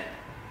dead.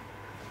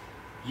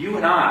 You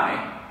and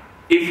I,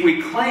 if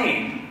we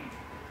claim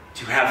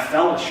to have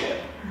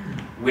fellowship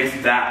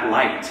with that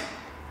light,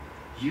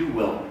 you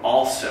will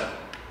also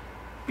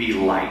be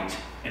light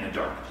in a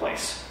dark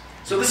place.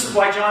 So this is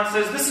why John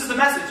says this is the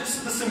message. This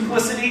is the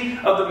simplicity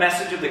of the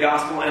message of the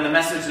gospel and the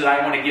message that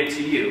I want to give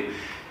to you.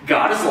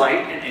 God is light,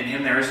 and in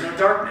him there is no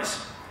darkness.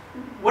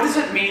 What does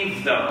it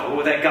mean, though,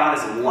 that God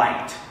is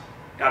light?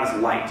 God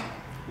is light.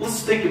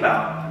 Let's think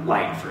about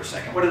light for a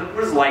second. What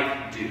does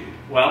light do?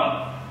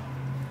 Well,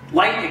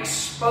 light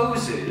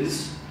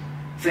exposes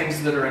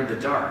things that are in the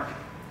dark.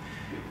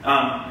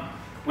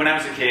 When I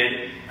was a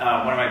kid,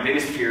 one of my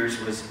biggest fears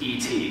was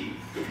E.T.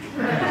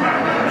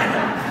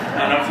 I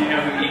don't know if you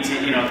know who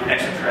E.T.,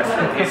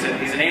 extraterrestrial.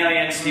 He's an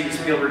alien, Steven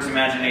Spielberg's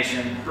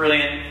imagination.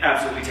 Brilliant,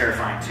 absolutely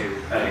terrifying too.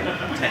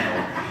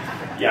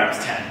 10. Yeah, I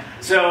was 10.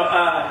 So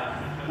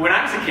when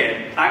I was a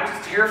kid, I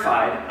was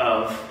terrified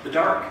of the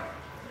dark.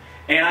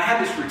 And I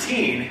had this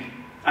routine.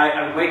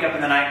 I would wake up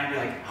in the night and be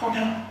like, oh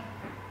no,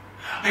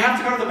 I have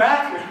to go to the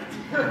bathroom.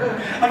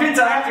 I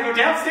have to go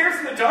downstairs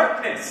in the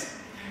darkness.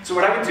 So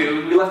what I would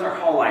do, we left our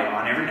hall light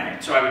on every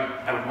night. So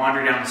I would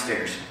wander down the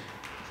stairs.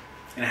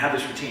 And I had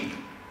this routine.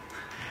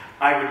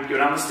 I would go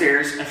down the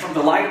stairs, and from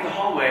the light of the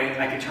hallway,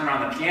 I could turn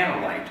on the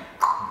piano light.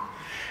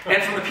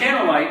 And from the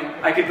piano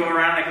light, I could go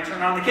around and I could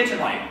turn on the kitchen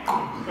light.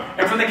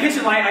 And from the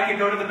kitchen light, I could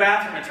go to the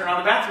bathroom and turn on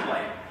the bathroom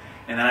light.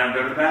 And then I would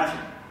go to the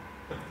bathroom.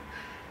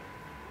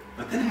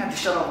 But then I had to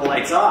shut all the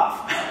lights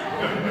off.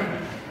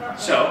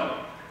 So,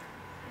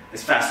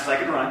 as fast as I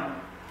could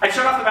run, I'd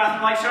shut off the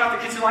bathroom light, shut off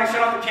the kitchen light,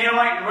 shut off the piano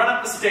light, and run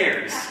up the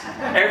stairs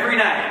every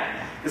night.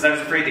 Because I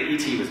was afraid that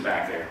E.T. was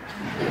back there.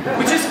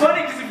 Which is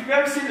funny, because if you've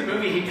ever seen the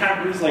movie, he kind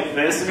of moves like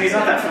this, and he's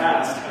not that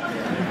fast.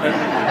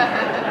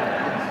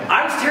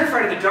 I was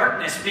terrified of the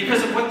darkness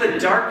because of what the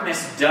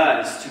darkness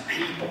does to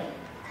people.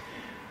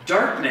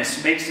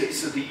 Darkness makes it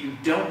so that you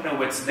don't know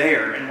what's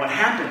there, and what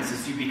happens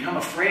is you become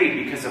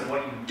afraid because of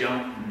what you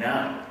don't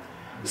know.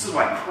 This is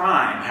why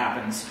crime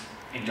happens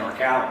in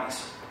dark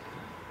alleys.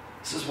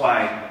 This is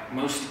why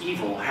most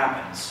evil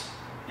happens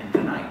in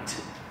the night.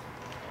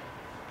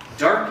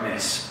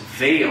 Darkness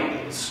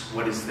veils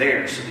what is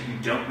there so that you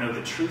don't know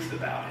the truth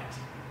about it.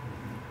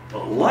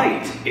 But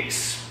light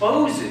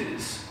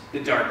exposes the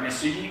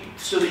darkness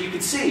so that you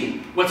can see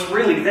what's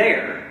really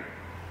there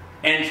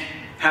and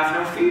have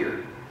no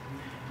fear.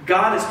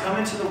 God has come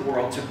into the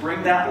world to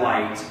bring that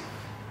light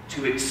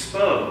to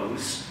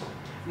expose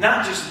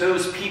not just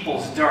those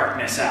people's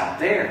darkness out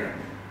there,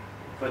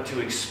 but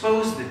to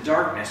expose the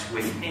darkness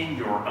within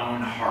your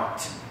own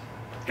heart.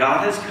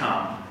 God has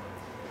come,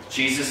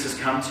 Jesus has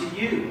come to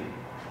you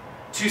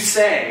to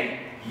say,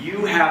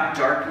 you have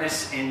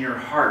darkness in your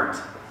heart,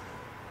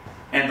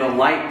 and the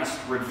light must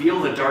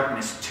reveal the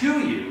darkness to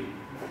you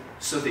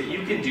so that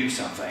you can do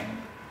something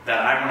that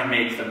I want to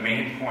make the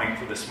main point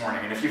for this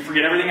morning. And if you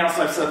forget everything else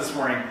I've said this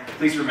morning,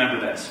 please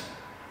remember this.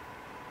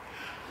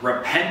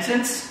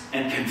 Repentance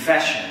and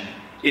confession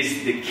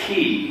is the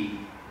key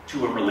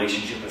to a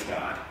relationship with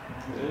God.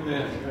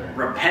 Amen.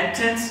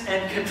 Repentance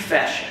and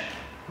confession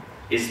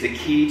is the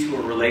key to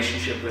a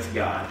relationship with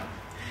God.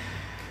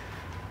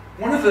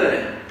 One of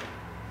the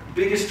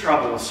biggest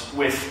troubles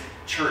with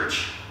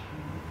church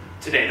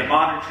today, the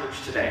modern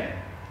church today,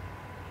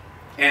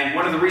 and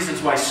one of the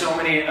reasons why so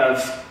many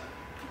of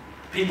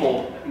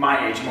people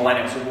my age,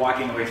 millennials, are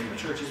walking away from the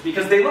church is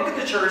because they look at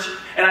the church,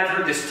 and I've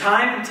heard this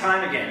time and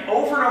time again,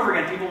 over and over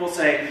again, people will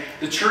say,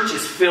 the church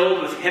is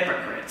filled with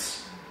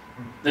hypocrites.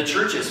 The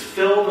church is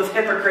filled with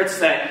hypocrites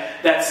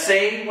that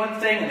say one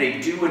thing and they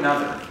do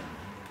another.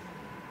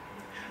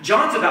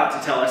 John's about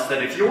to tell us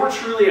that if you're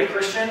truly a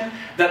Christian,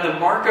 that the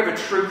mark of a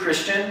true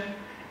Christian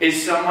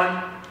is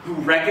someone who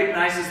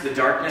recognizes the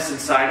darkness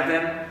inside of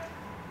them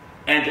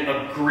and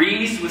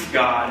agrees with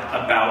God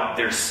about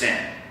their sin.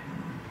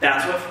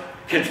 That's what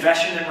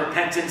confession and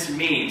repentance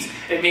means.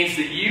 It means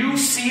that you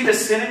see the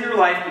sin in your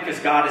life because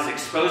God has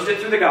exposed it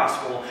through the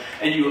gospel,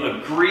 and you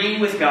agree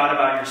with God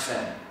about your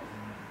sin.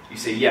 You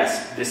say,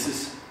 yes, this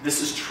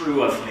is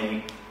true of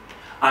me.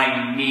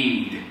 I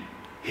need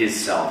His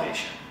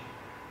salvation.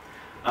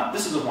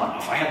 This is a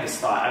one-off. I had this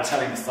thought. I was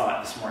having this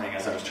thought this morning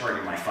as I was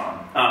charging my phone.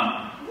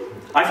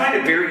 I find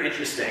it very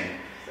interesting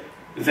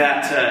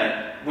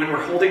that when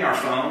we're holding our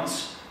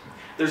phones,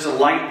 there's a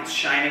light that's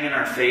shining in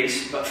our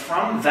face, but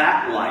from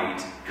that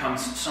light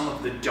comes some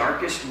of the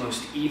darkest,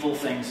 most evil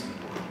things in the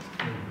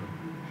world.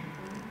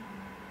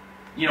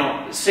 You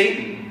know,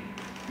 Satan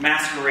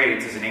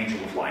masquerades as an angel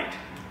of light.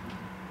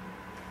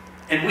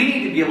 And we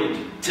need to be able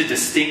to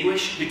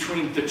distinguish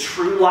between the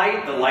true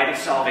light, the light of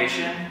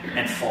salvation,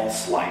 and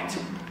false light.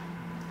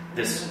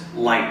 This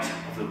light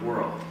of the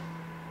world.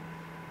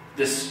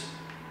 This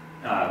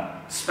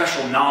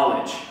special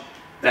knowledge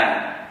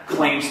that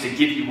claims to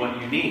give you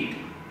what you need.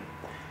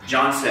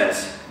 John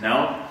says,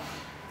 no,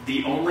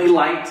 the only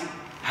light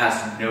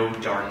has no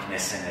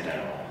darkness in it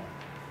at all.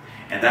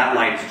 And that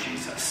light is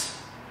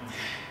Jesus.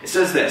 It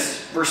says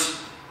this,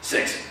 verse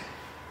 6.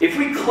 If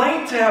we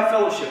claim to have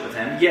fellowship with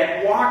Him,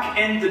 yet walk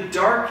in the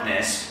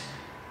darkness,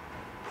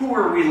 who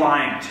are we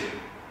lying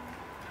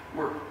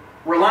to?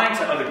 We're lying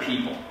to other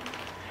people.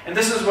 And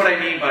this is what I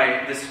mean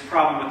by this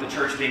problem with the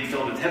church being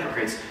filled with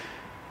hypocrites.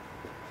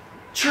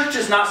 Church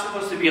is not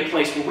supposed to be a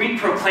place where we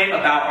proclaim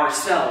about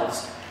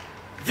ourselves,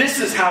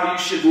 this is how you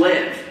should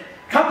live.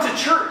 Come to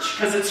church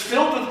because it's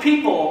filled with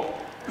people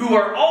who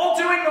are all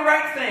doing the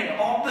right thing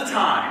all the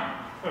time.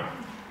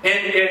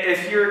 And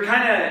if you're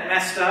kind of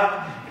messed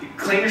up,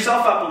 clean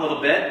yourself up a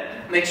little bit.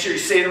 Make sure you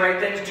say the right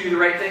things, do the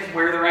right things,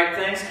 wear the right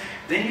things.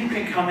 Then you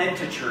can come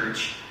into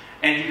church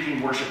and you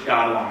can worship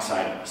God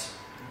alongside of us.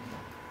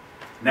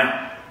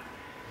 Now,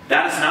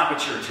 that is not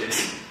what church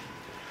is.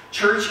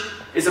 Church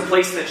is a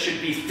place that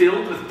should be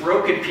filled with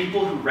broken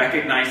people who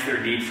recognize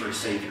their need for a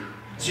Savior.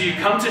 So you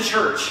come to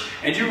church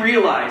and you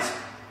realize,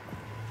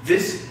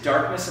 this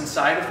darkness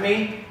inside of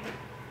me,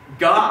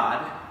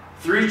 God,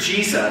 through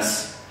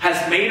Jesus,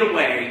 has made a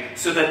way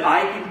so that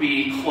I can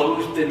be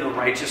clothed in the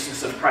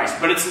righteousness of Christ.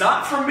 But it's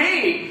not for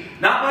me,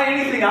 not by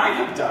anything I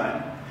have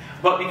done,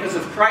 but because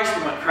of Christ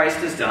and what Christ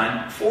has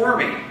done for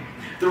me.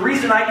 The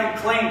reason I can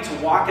claim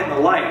to walk in the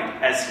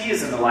light as He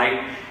is in the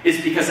light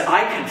is because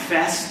I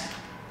confess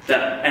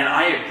that and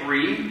I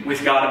agree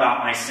with God about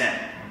my sin.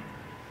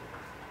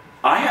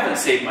 I haven't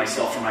saved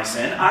myself from my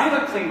sin. I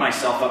haven't cleaned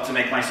myself up to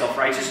make myself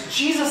righteous.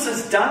 Jesus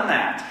has done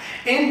that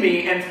in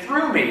me and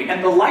through me.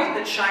 And the light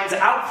that shines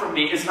out from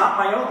me is not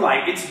my own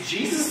light. It's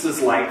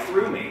Jesus' light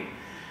through me.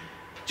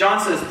 John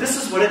says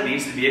this is what it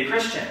means to be a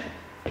Christian.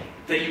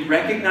 That you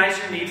recognize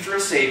your need for a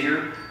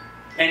Savior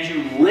and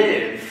you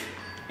live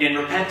in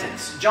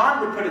repentance. John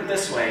would put it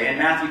this way in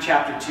Matthew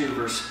chapter 2,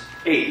 verse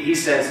 8. He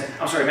says,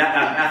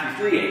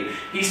 Matthew 3:8.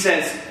 He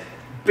says,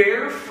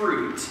 bear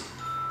fruit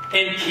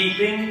in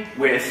keeping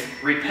with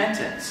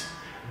repentance.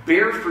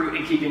 Bear fruit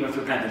in keeping with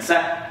repentance.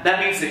 That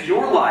means that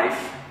your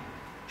life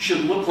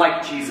should look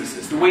like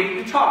Jesus's. The way that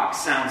you talk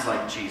sounds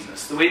like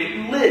Jesus. The way that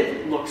you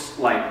live looks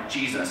like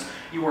Jesus.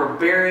 You are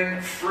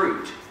bearing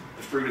fruit,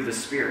 the fruit of the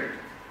Spirit.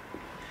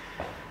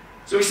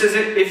 So he says,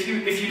 if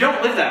you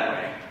don't live that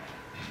way,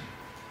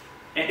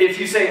 if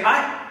you say,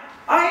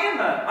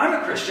 I'm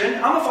a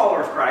Christian, I'm a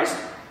follower of Christ,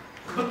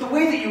 but the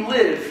way that you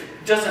live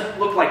doesn't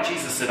look like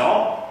Jesus at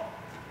all.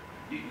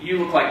 You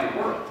look like the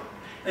world.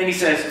 And he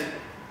says,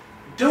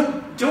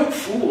 don't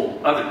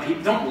fool other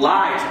people. Don't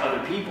lie to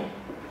other people.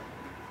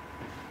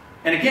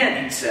 And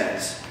again, he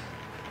says,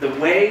 the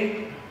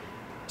way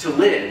to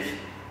live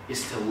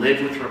is to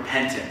live with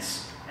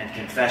repentance and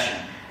confession.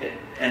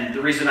 And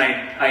the reason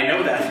I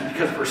know that is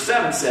because verse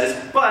 7 says,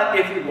 but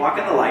if we walk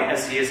in the light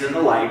as he is in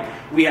the light,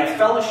 we have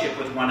fellowship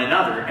with one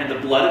another, and the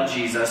blood of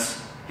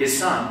Jesus, his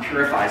Son,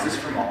 purifies us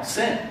from all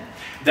sin.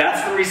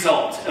 That's the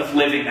result of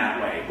living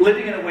that way.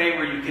 Living in a way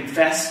where you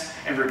confess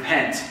and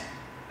repent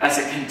as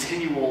a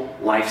continual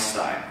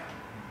lifestyle.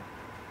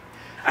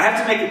 I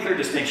have to make a clear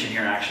distinction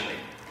here, actually.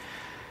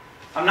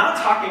 I'm not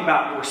talking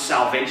about your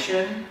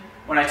salvation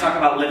when I talk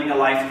about living a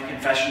life of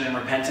confession and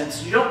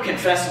repentance. You don't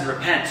confess and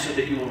repent so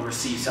that you will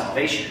receive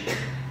salvation.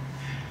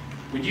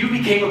 When you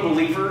became a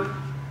believer,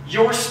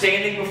 your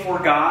standing before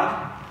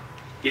God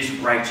is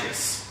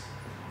righteous.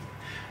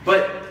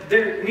 But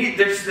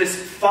there's this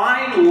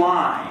fine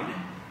line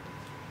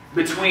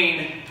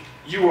between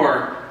you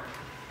are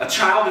a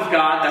child of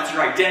God, that's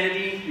your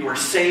identity, you are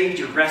saved,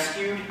 you're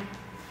rescued,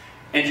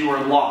 and you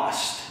are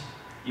lost.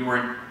 You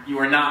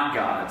are not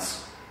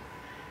God's.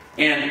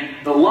 And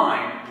the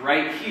line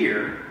right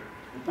here,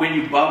 when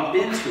you bump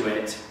into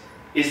it,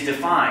 is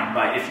defined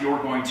by if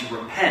you're going to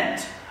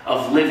repent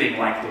of living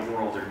like the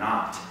world or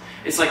not.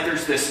 It's like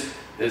there's this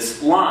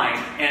line,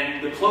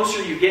 and the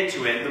closer you get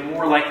to it, the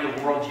more like the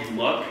world you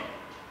look.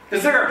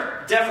 Because there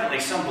are definitely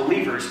some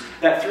believers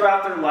that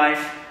throughout their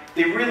life,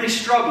 they really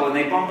struggle and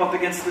they bump up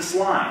against this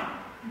line.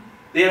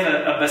 They have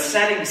a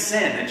besetting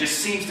sin that just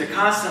seems to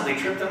constantly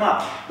trip them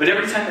up. But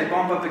every time they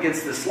bump up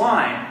against this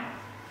line,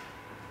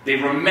 they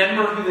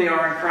remember who they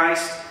are in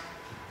Christ.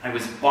 I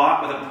was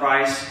bought with a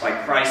price by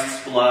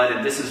Christ's blood,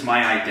 and this is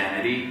my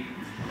identity.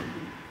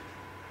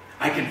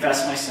 I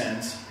confess my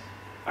sins.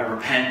 I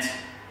repent,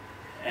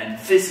 and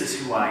this is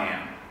who I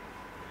am.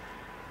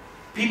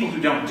 People who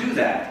don't do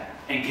that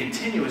and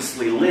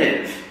continuously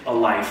live a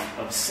life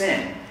of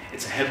sin,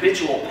 it's a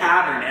habitual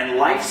pattern and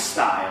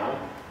lifestyle.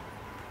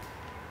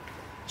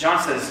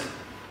 John says,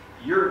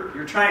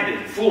 you're trying to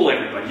fool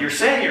everybody. You're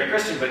saying you're a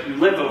Christian, but you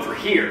live over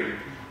here.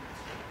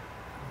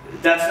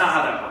 That's not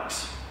how that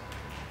works.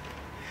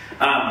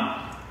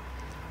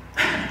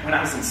 When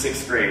I was in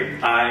 6th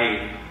grade,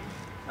 I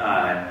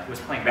was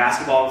playing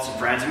basketball with some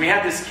friends, and we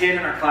had this kid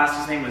in our class.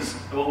 His name was,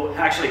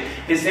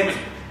 his name was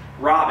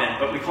Robin,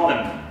 but we called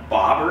him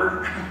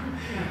Bobber.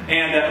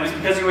 And it was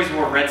because he always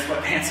wore red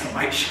sweatpants and a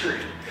white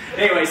shirt.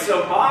 Anyway,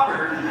 so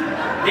Bobber,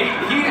 he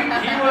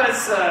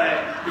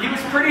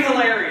was pretty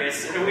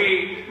hilarious, and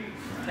we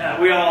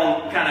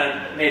all kind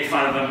of made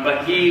fun of him,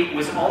 but he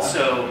was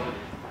also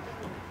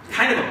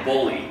kind of a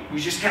bully. He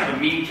was just kind of a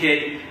mean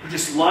kid who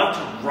just loved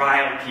to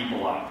rile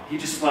people up. He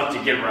just loved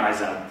to get a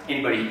rise out of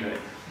anybody he could.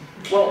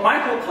 Well, my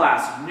whole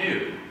class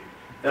knew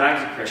that I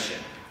was a Christian.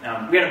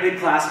 We had a big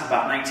class of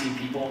about 19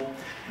 people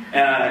in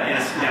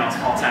a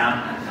small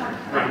town.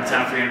 We're in a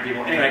town of 300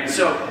 people. Anyway,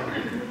 so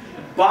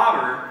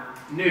Bobber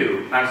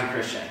knew I was a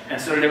Christian, and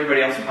so did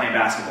everybody else playing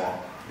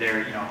basketball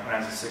there, when I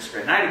was in 6th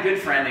grade. And I had a good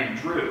friend named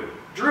Drew.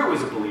 Drew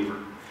was a believer.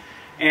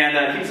 And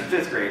he was in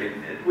 5th grade.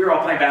 And we were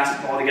all playing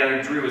basketball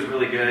together. Drew was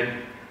really good.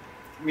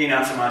 Me,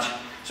 not so much.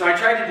 So I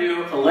tried to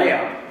do a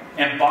layup,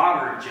 and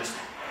Bobber just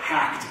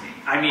hacked me.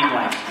 I mean,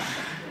 like,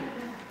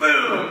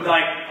 boom!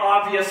 Like,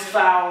 obvious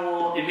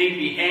foul. It made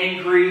me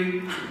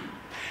angry.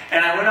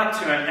 And I went up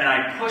to him, and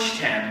I pushed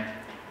him,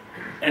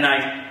 and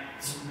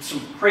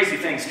some crazy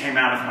things came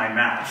out of my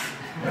mouth.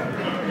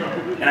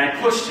 And I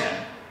pushed him.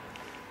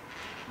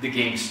 The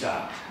game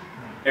stopped.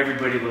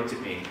 Everybody looked at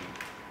me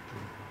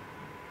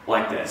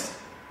like this.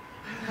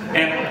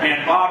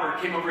 And Bobber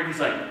came over and he's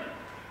like,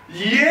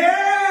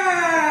 yeah!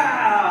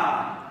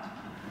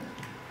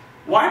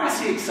 Why was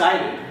he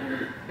excited?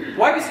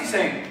 Why was he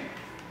saying,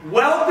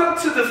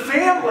 welcome to the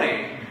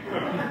family?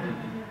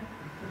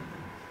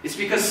 It's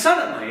because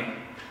suddenly,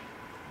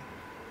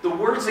 the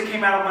words that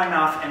came out of my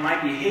mouth and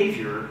my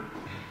behavior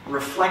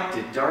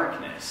reflected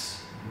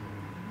darkness.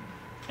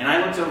 And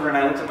I looked over and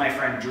I looked at my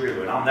friend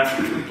Drew, and I'll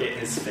never forget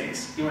his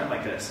face. He went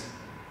like this.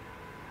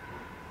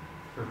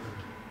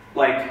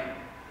 like,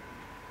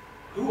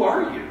 who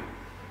are you?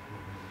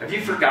 Have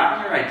you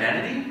forgotten your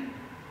identity?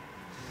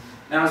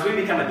 Now, as we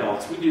become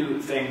adults, we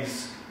do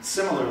things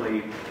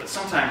similarly, but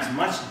sometimes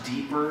much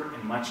deeper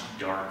and much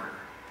darker.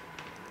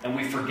 And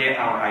we forget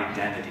our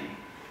identity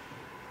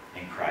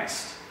in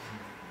Christ.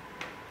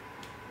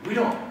 We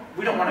don't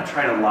want to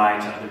try to lie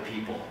to other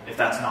people if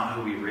that's not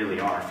who we really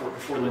are,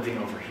 if we're living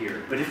over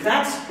here. But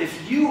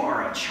if you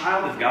are a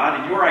child of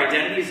God and your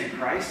identity is in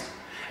Christ,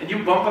 and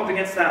you bump up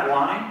against that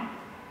line,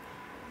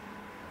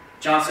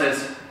 John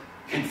says,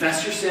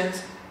 confess your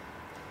sins.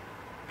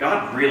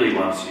 God really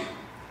loves you.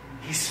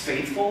 He's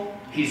faithful.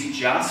 He's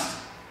just.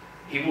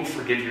 He will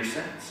forgive your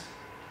sins.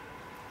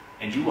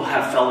 And you will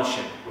have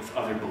fellowship with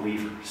other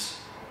believers.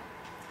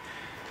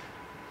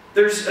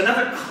 There's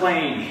another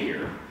claim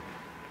here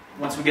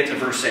once we get to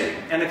verse 8.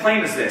 And the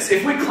claim is this: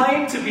 if we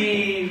claim to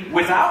be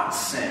without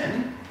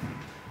sin,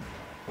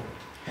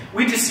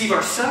 we deceive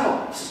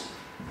ourselves,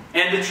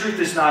 and the truth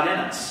is not in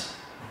us.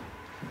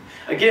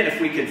 Again, if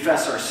we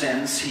confess our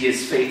sins, he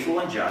is faithful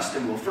and just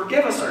and will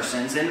forgive us our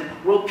sins and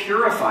will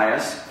purify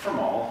us from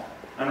all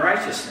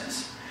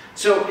unrighteousness.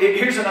 So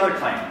here's another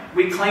claim.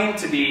 We claim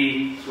to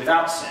be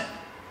without sin.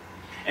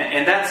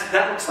 And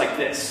that looks like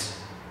this.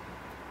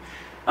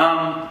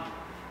 I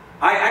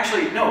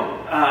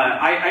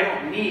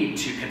don't need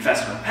to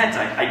confess and repent.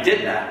 I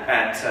did that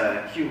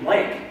at Hume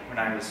Lake when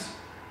I was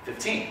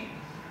 15.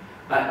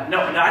 I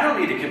don't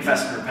need to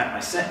confess and repent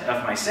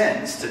of my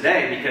sins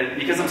today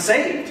because I'm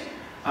saved.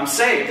 I'm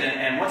saved,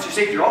 and once you're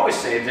saved, you're always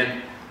saved.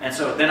 And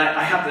so then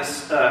I have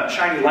this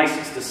shiny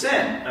license to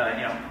sin.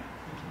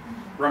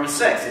 Romans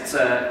 6. It's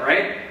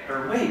right?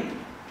 Or wait.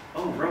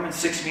 Oh, Romans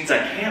 6 means I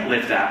can't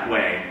live that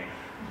way.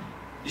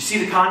 You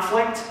see the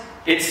conflict?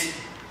 It's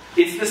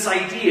this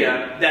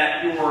idea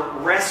that you're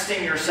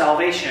resting your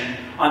salvation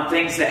on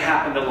things that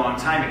happened a long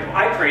time ago.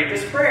 I prayed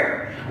this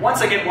prayer.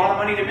 Once I get a lot of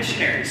money to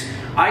missionaries,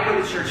 I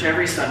go to church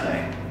every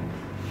Sunday.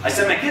 I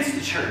send my kids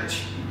to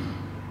church.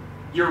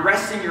 You're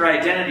resting your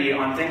identity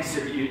on things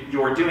that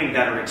you're doing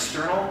that are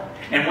external.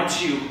 And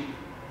once you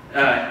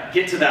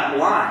get to that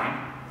line,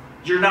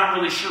 you're not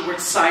really sure which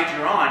side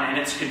you're on. And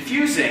it's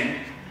confusing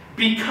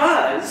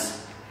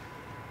because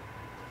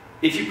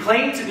if you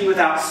claim to be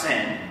without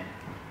sin,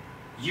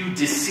 you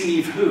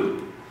deceive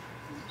who?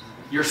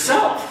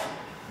 Yourself.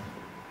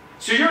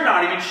 So you're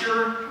not even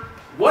sure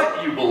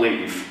what you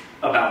believe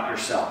about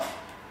yourself.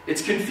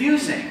 It's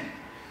confusing.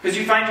 Because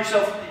you find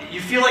yourself, you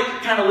feel like you're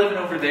kind of living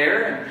over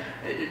there.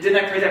 And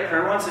didn't I pray that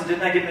prayer once? And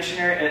didn't I get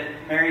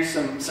Mary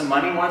some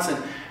money once?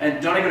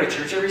 And don't I go to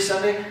church every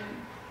Sunday?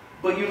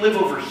 But you live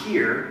over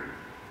here.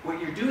 What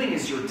you're doing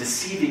is you're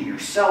deceiving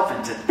yourself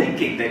into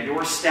thinking that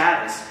your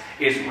status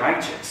is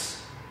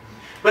righteous.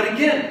 But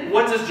again,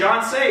 what does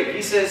John say?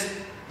 He says,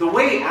 the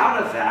way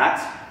out of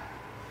that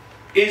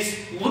is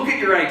look at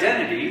your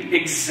identity,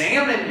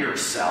 examine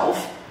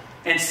yourself,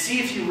 and see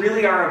if you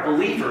really are a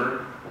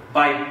believer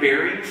by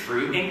bearing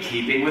fruit in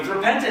keeping with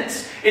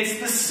repentance. It's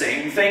the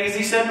same thing as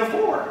he said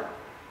before.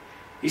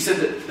 He said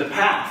that the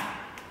path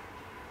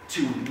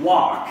to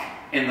walk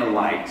in the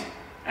light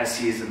as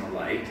he is in the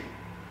light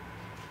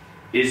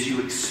is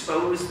you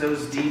expose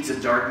those deeds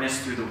of darkness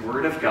through the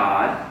Word of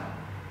God,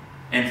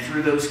 and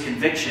through those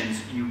convictions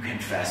you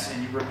confess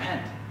and you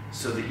repent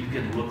so that you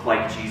can look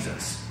like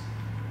Jesus.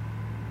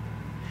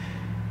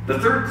 The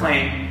third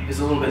claim is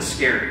a little bit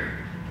scarier.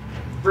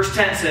 Verse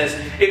 10 says,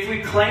 if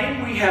we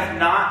claim we have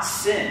not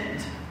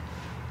sinned,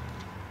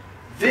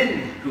 then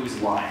who's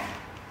lying?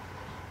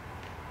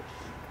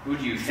 Who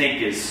do you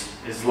think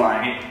is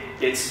lying?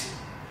 It's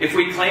if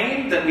we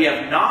claim that we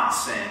have not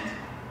sinned,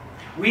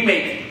 we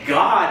make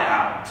God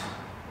out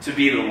to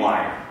be the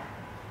liar.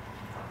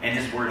 And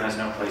his word has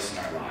no place in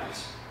our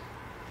lives.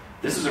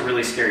 This is a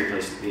really scary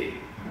place to be.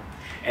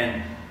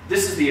 And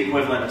this is the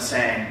equivalent of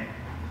saying,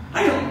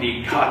 I don't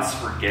need God's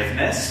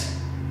forgiveness.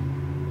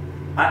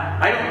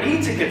 I don't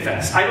need to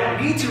confess. I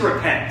don't need to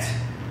repent.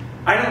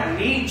 I don't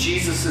need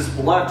Jesus'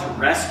 blood to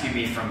rescue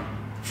me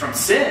from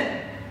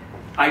sin.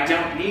 I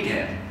don't need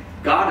him.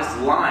 God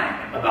is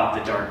lying about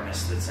the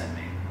darkness that's in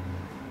me.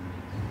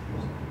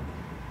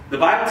 The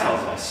Bible tells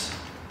us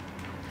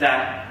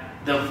that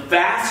the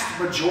vast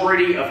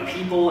majority of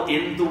people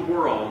in the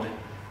world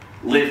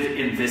live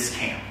in this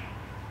camp.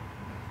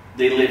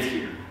 They live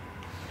here.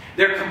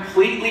 They're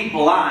completely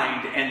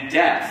blind and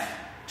deaf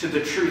to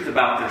the truth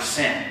about their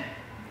sin.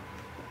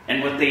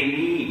 And what they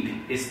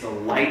need is the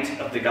light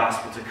of the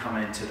gospel to come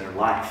into their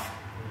life.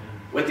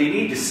 What they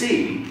need to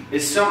see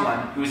is someone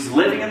who's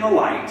living in the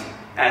light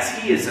as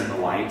he is in the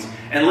light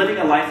and living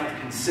a life of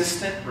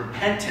consistent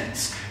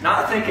repentance.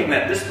 Not thinking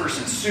that this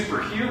person's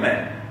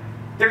superhuman.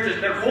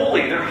 They're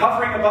holy. They're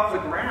hovering above the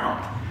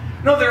ground.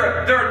 No,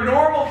 they're a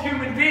normal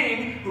human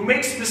being who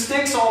makes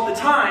mistakes all the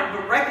time,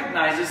 but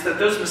recognizes that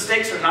those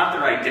mistakes are not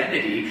their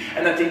identity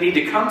and that they need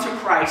to come to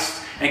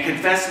Christ and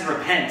confess and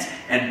repent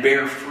and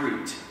bear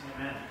fruit.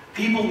 Amen.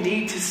 People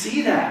need to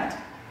see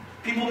that.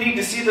 People need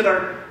to see that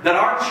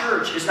our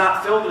church is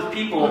not filled with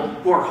people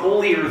who are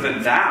holier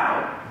than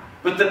thou,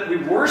 but that we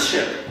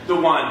worship the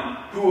one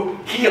who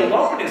he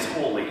alone is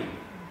holy.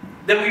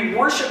 That we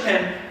worship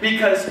him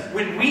because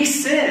when we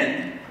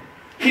sin,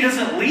 he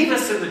doesn't leave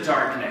us in the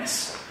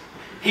darkness.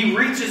 He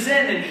reaches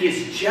in and he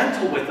is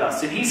gentle with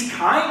us and he's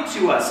kind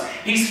to us.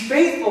 He's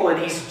faithful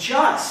and he's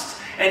just.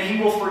 And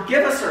he will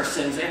forgive us our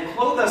sins and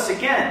clothe us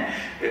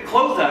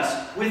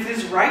with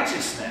his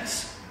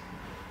righteousness.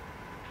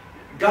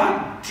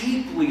 God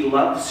deeply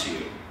loves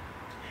you.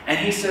 And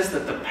he says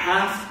that the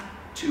path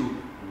to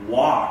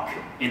walk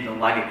in the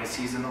light, because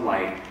he's in the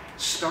light,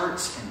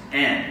 starts and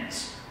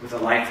ends with a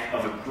life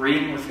of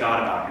agreeing with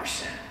God about your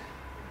sin.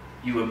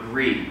 You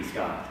agree with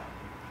God.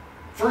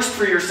 First,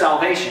 for your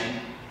salvation,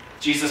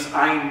 Jesus,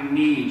 I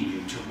need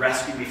you to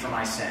rescue me from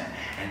my sin.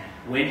 And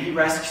when he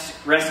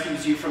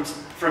rescues you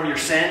from your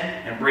sin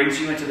and brings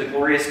you into the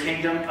glorious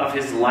kingdom of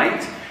his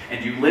light,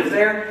 and you live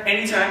there,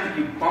 anytime that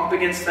you bump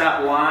against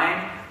that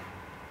line,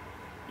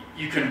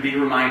 you can be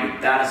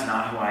reminded, that is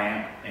not who I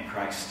am in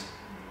Christ.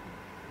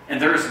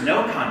 And there is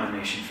no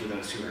condemnation for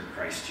those who are in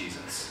Christ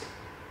Jesus.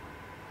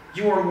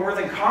 You are more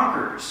than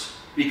conquerors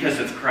because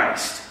of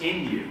Christ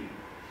in you.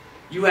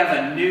 You have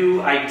a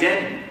new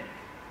identity.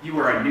 You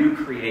are a new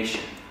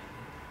creation.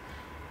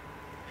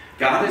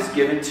 God has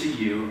given to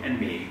you and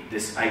me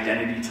this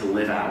identity to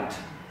live out.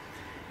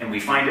 And we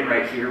find it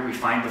right here. We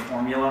find the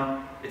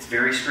formula. It's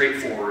very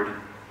straightforward.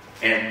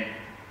 And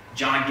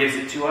John gives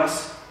it to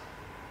us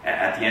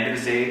at the end of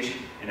his age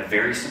in a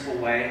very simple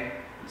way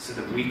so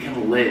that we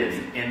can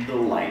live in the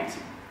light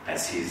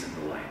as he is in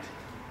the light.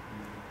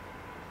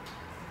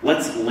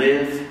 Let's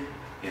live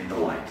in the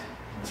light.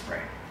 Let's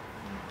pray.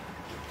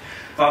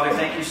 Father,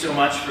 thank you so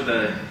much for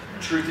the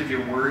truth of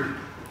your word.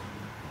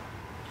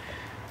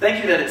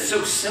 Thank you that it's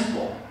so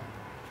simple.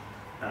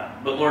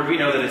 But Lord, we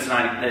know that it's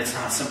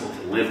not simple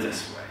to live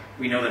this way.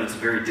 We know that it's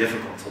very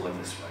difficult to live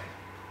this way.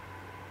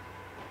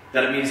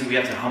 That it means that we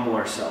have to humble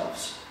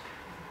ourselves.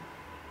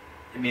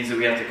 It means that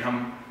we have to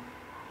come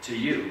to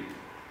you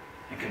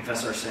and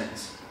confess our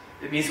sins.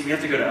 It means that we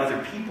have to go to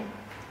other people.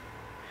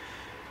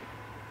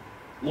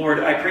 Lord,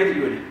 I pray that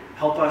you would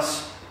help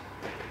us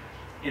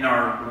in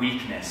our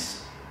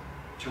weakness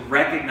to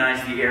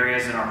recognize the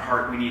areas in our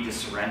heart we need to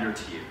surrender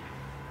to you.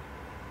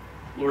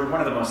 Lord,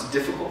 one of the most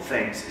difficult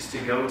things is to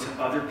go to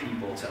other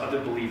people, to other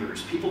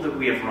believers, people that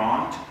we have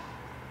wronged,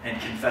 and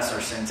confess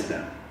our sin to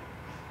them.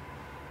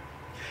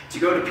 To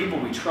go to people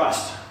we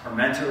trust, our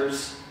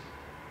mentors,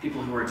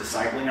 people who are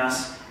discipling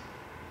us,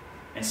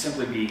 and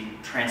simply be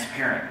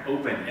transparent,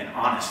 open, and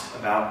honest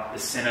about the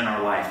sin in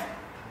our life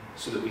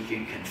so that we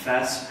can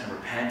confess and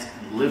repent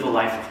and live a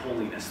life of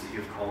holiness that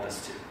you have called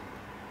us to.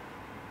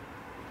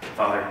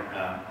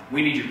 Father,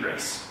 we need your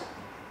grace.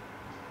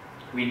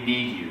 We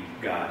need you,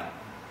 God,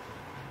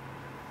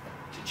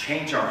 to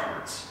change our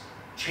hearts,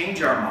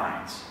 change our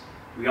minds.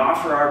 We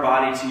offer our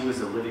body to you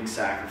as a living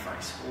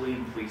sacrifice, holy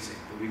and pleasing,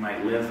 that we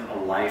might live a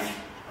life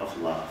of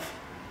love,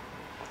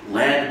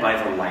 led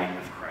by the light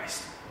of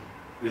Christ.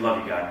 We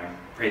love you, God. We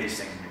pray these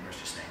things in your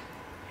precious name.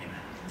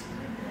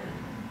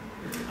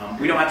 Amen.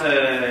 We don't have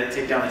to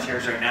take down the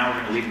chairs right now.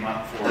 We're going to leave them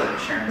up for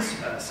Sharon's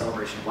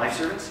celebration of life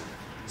service.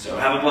 So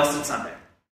have a blessed Sunday.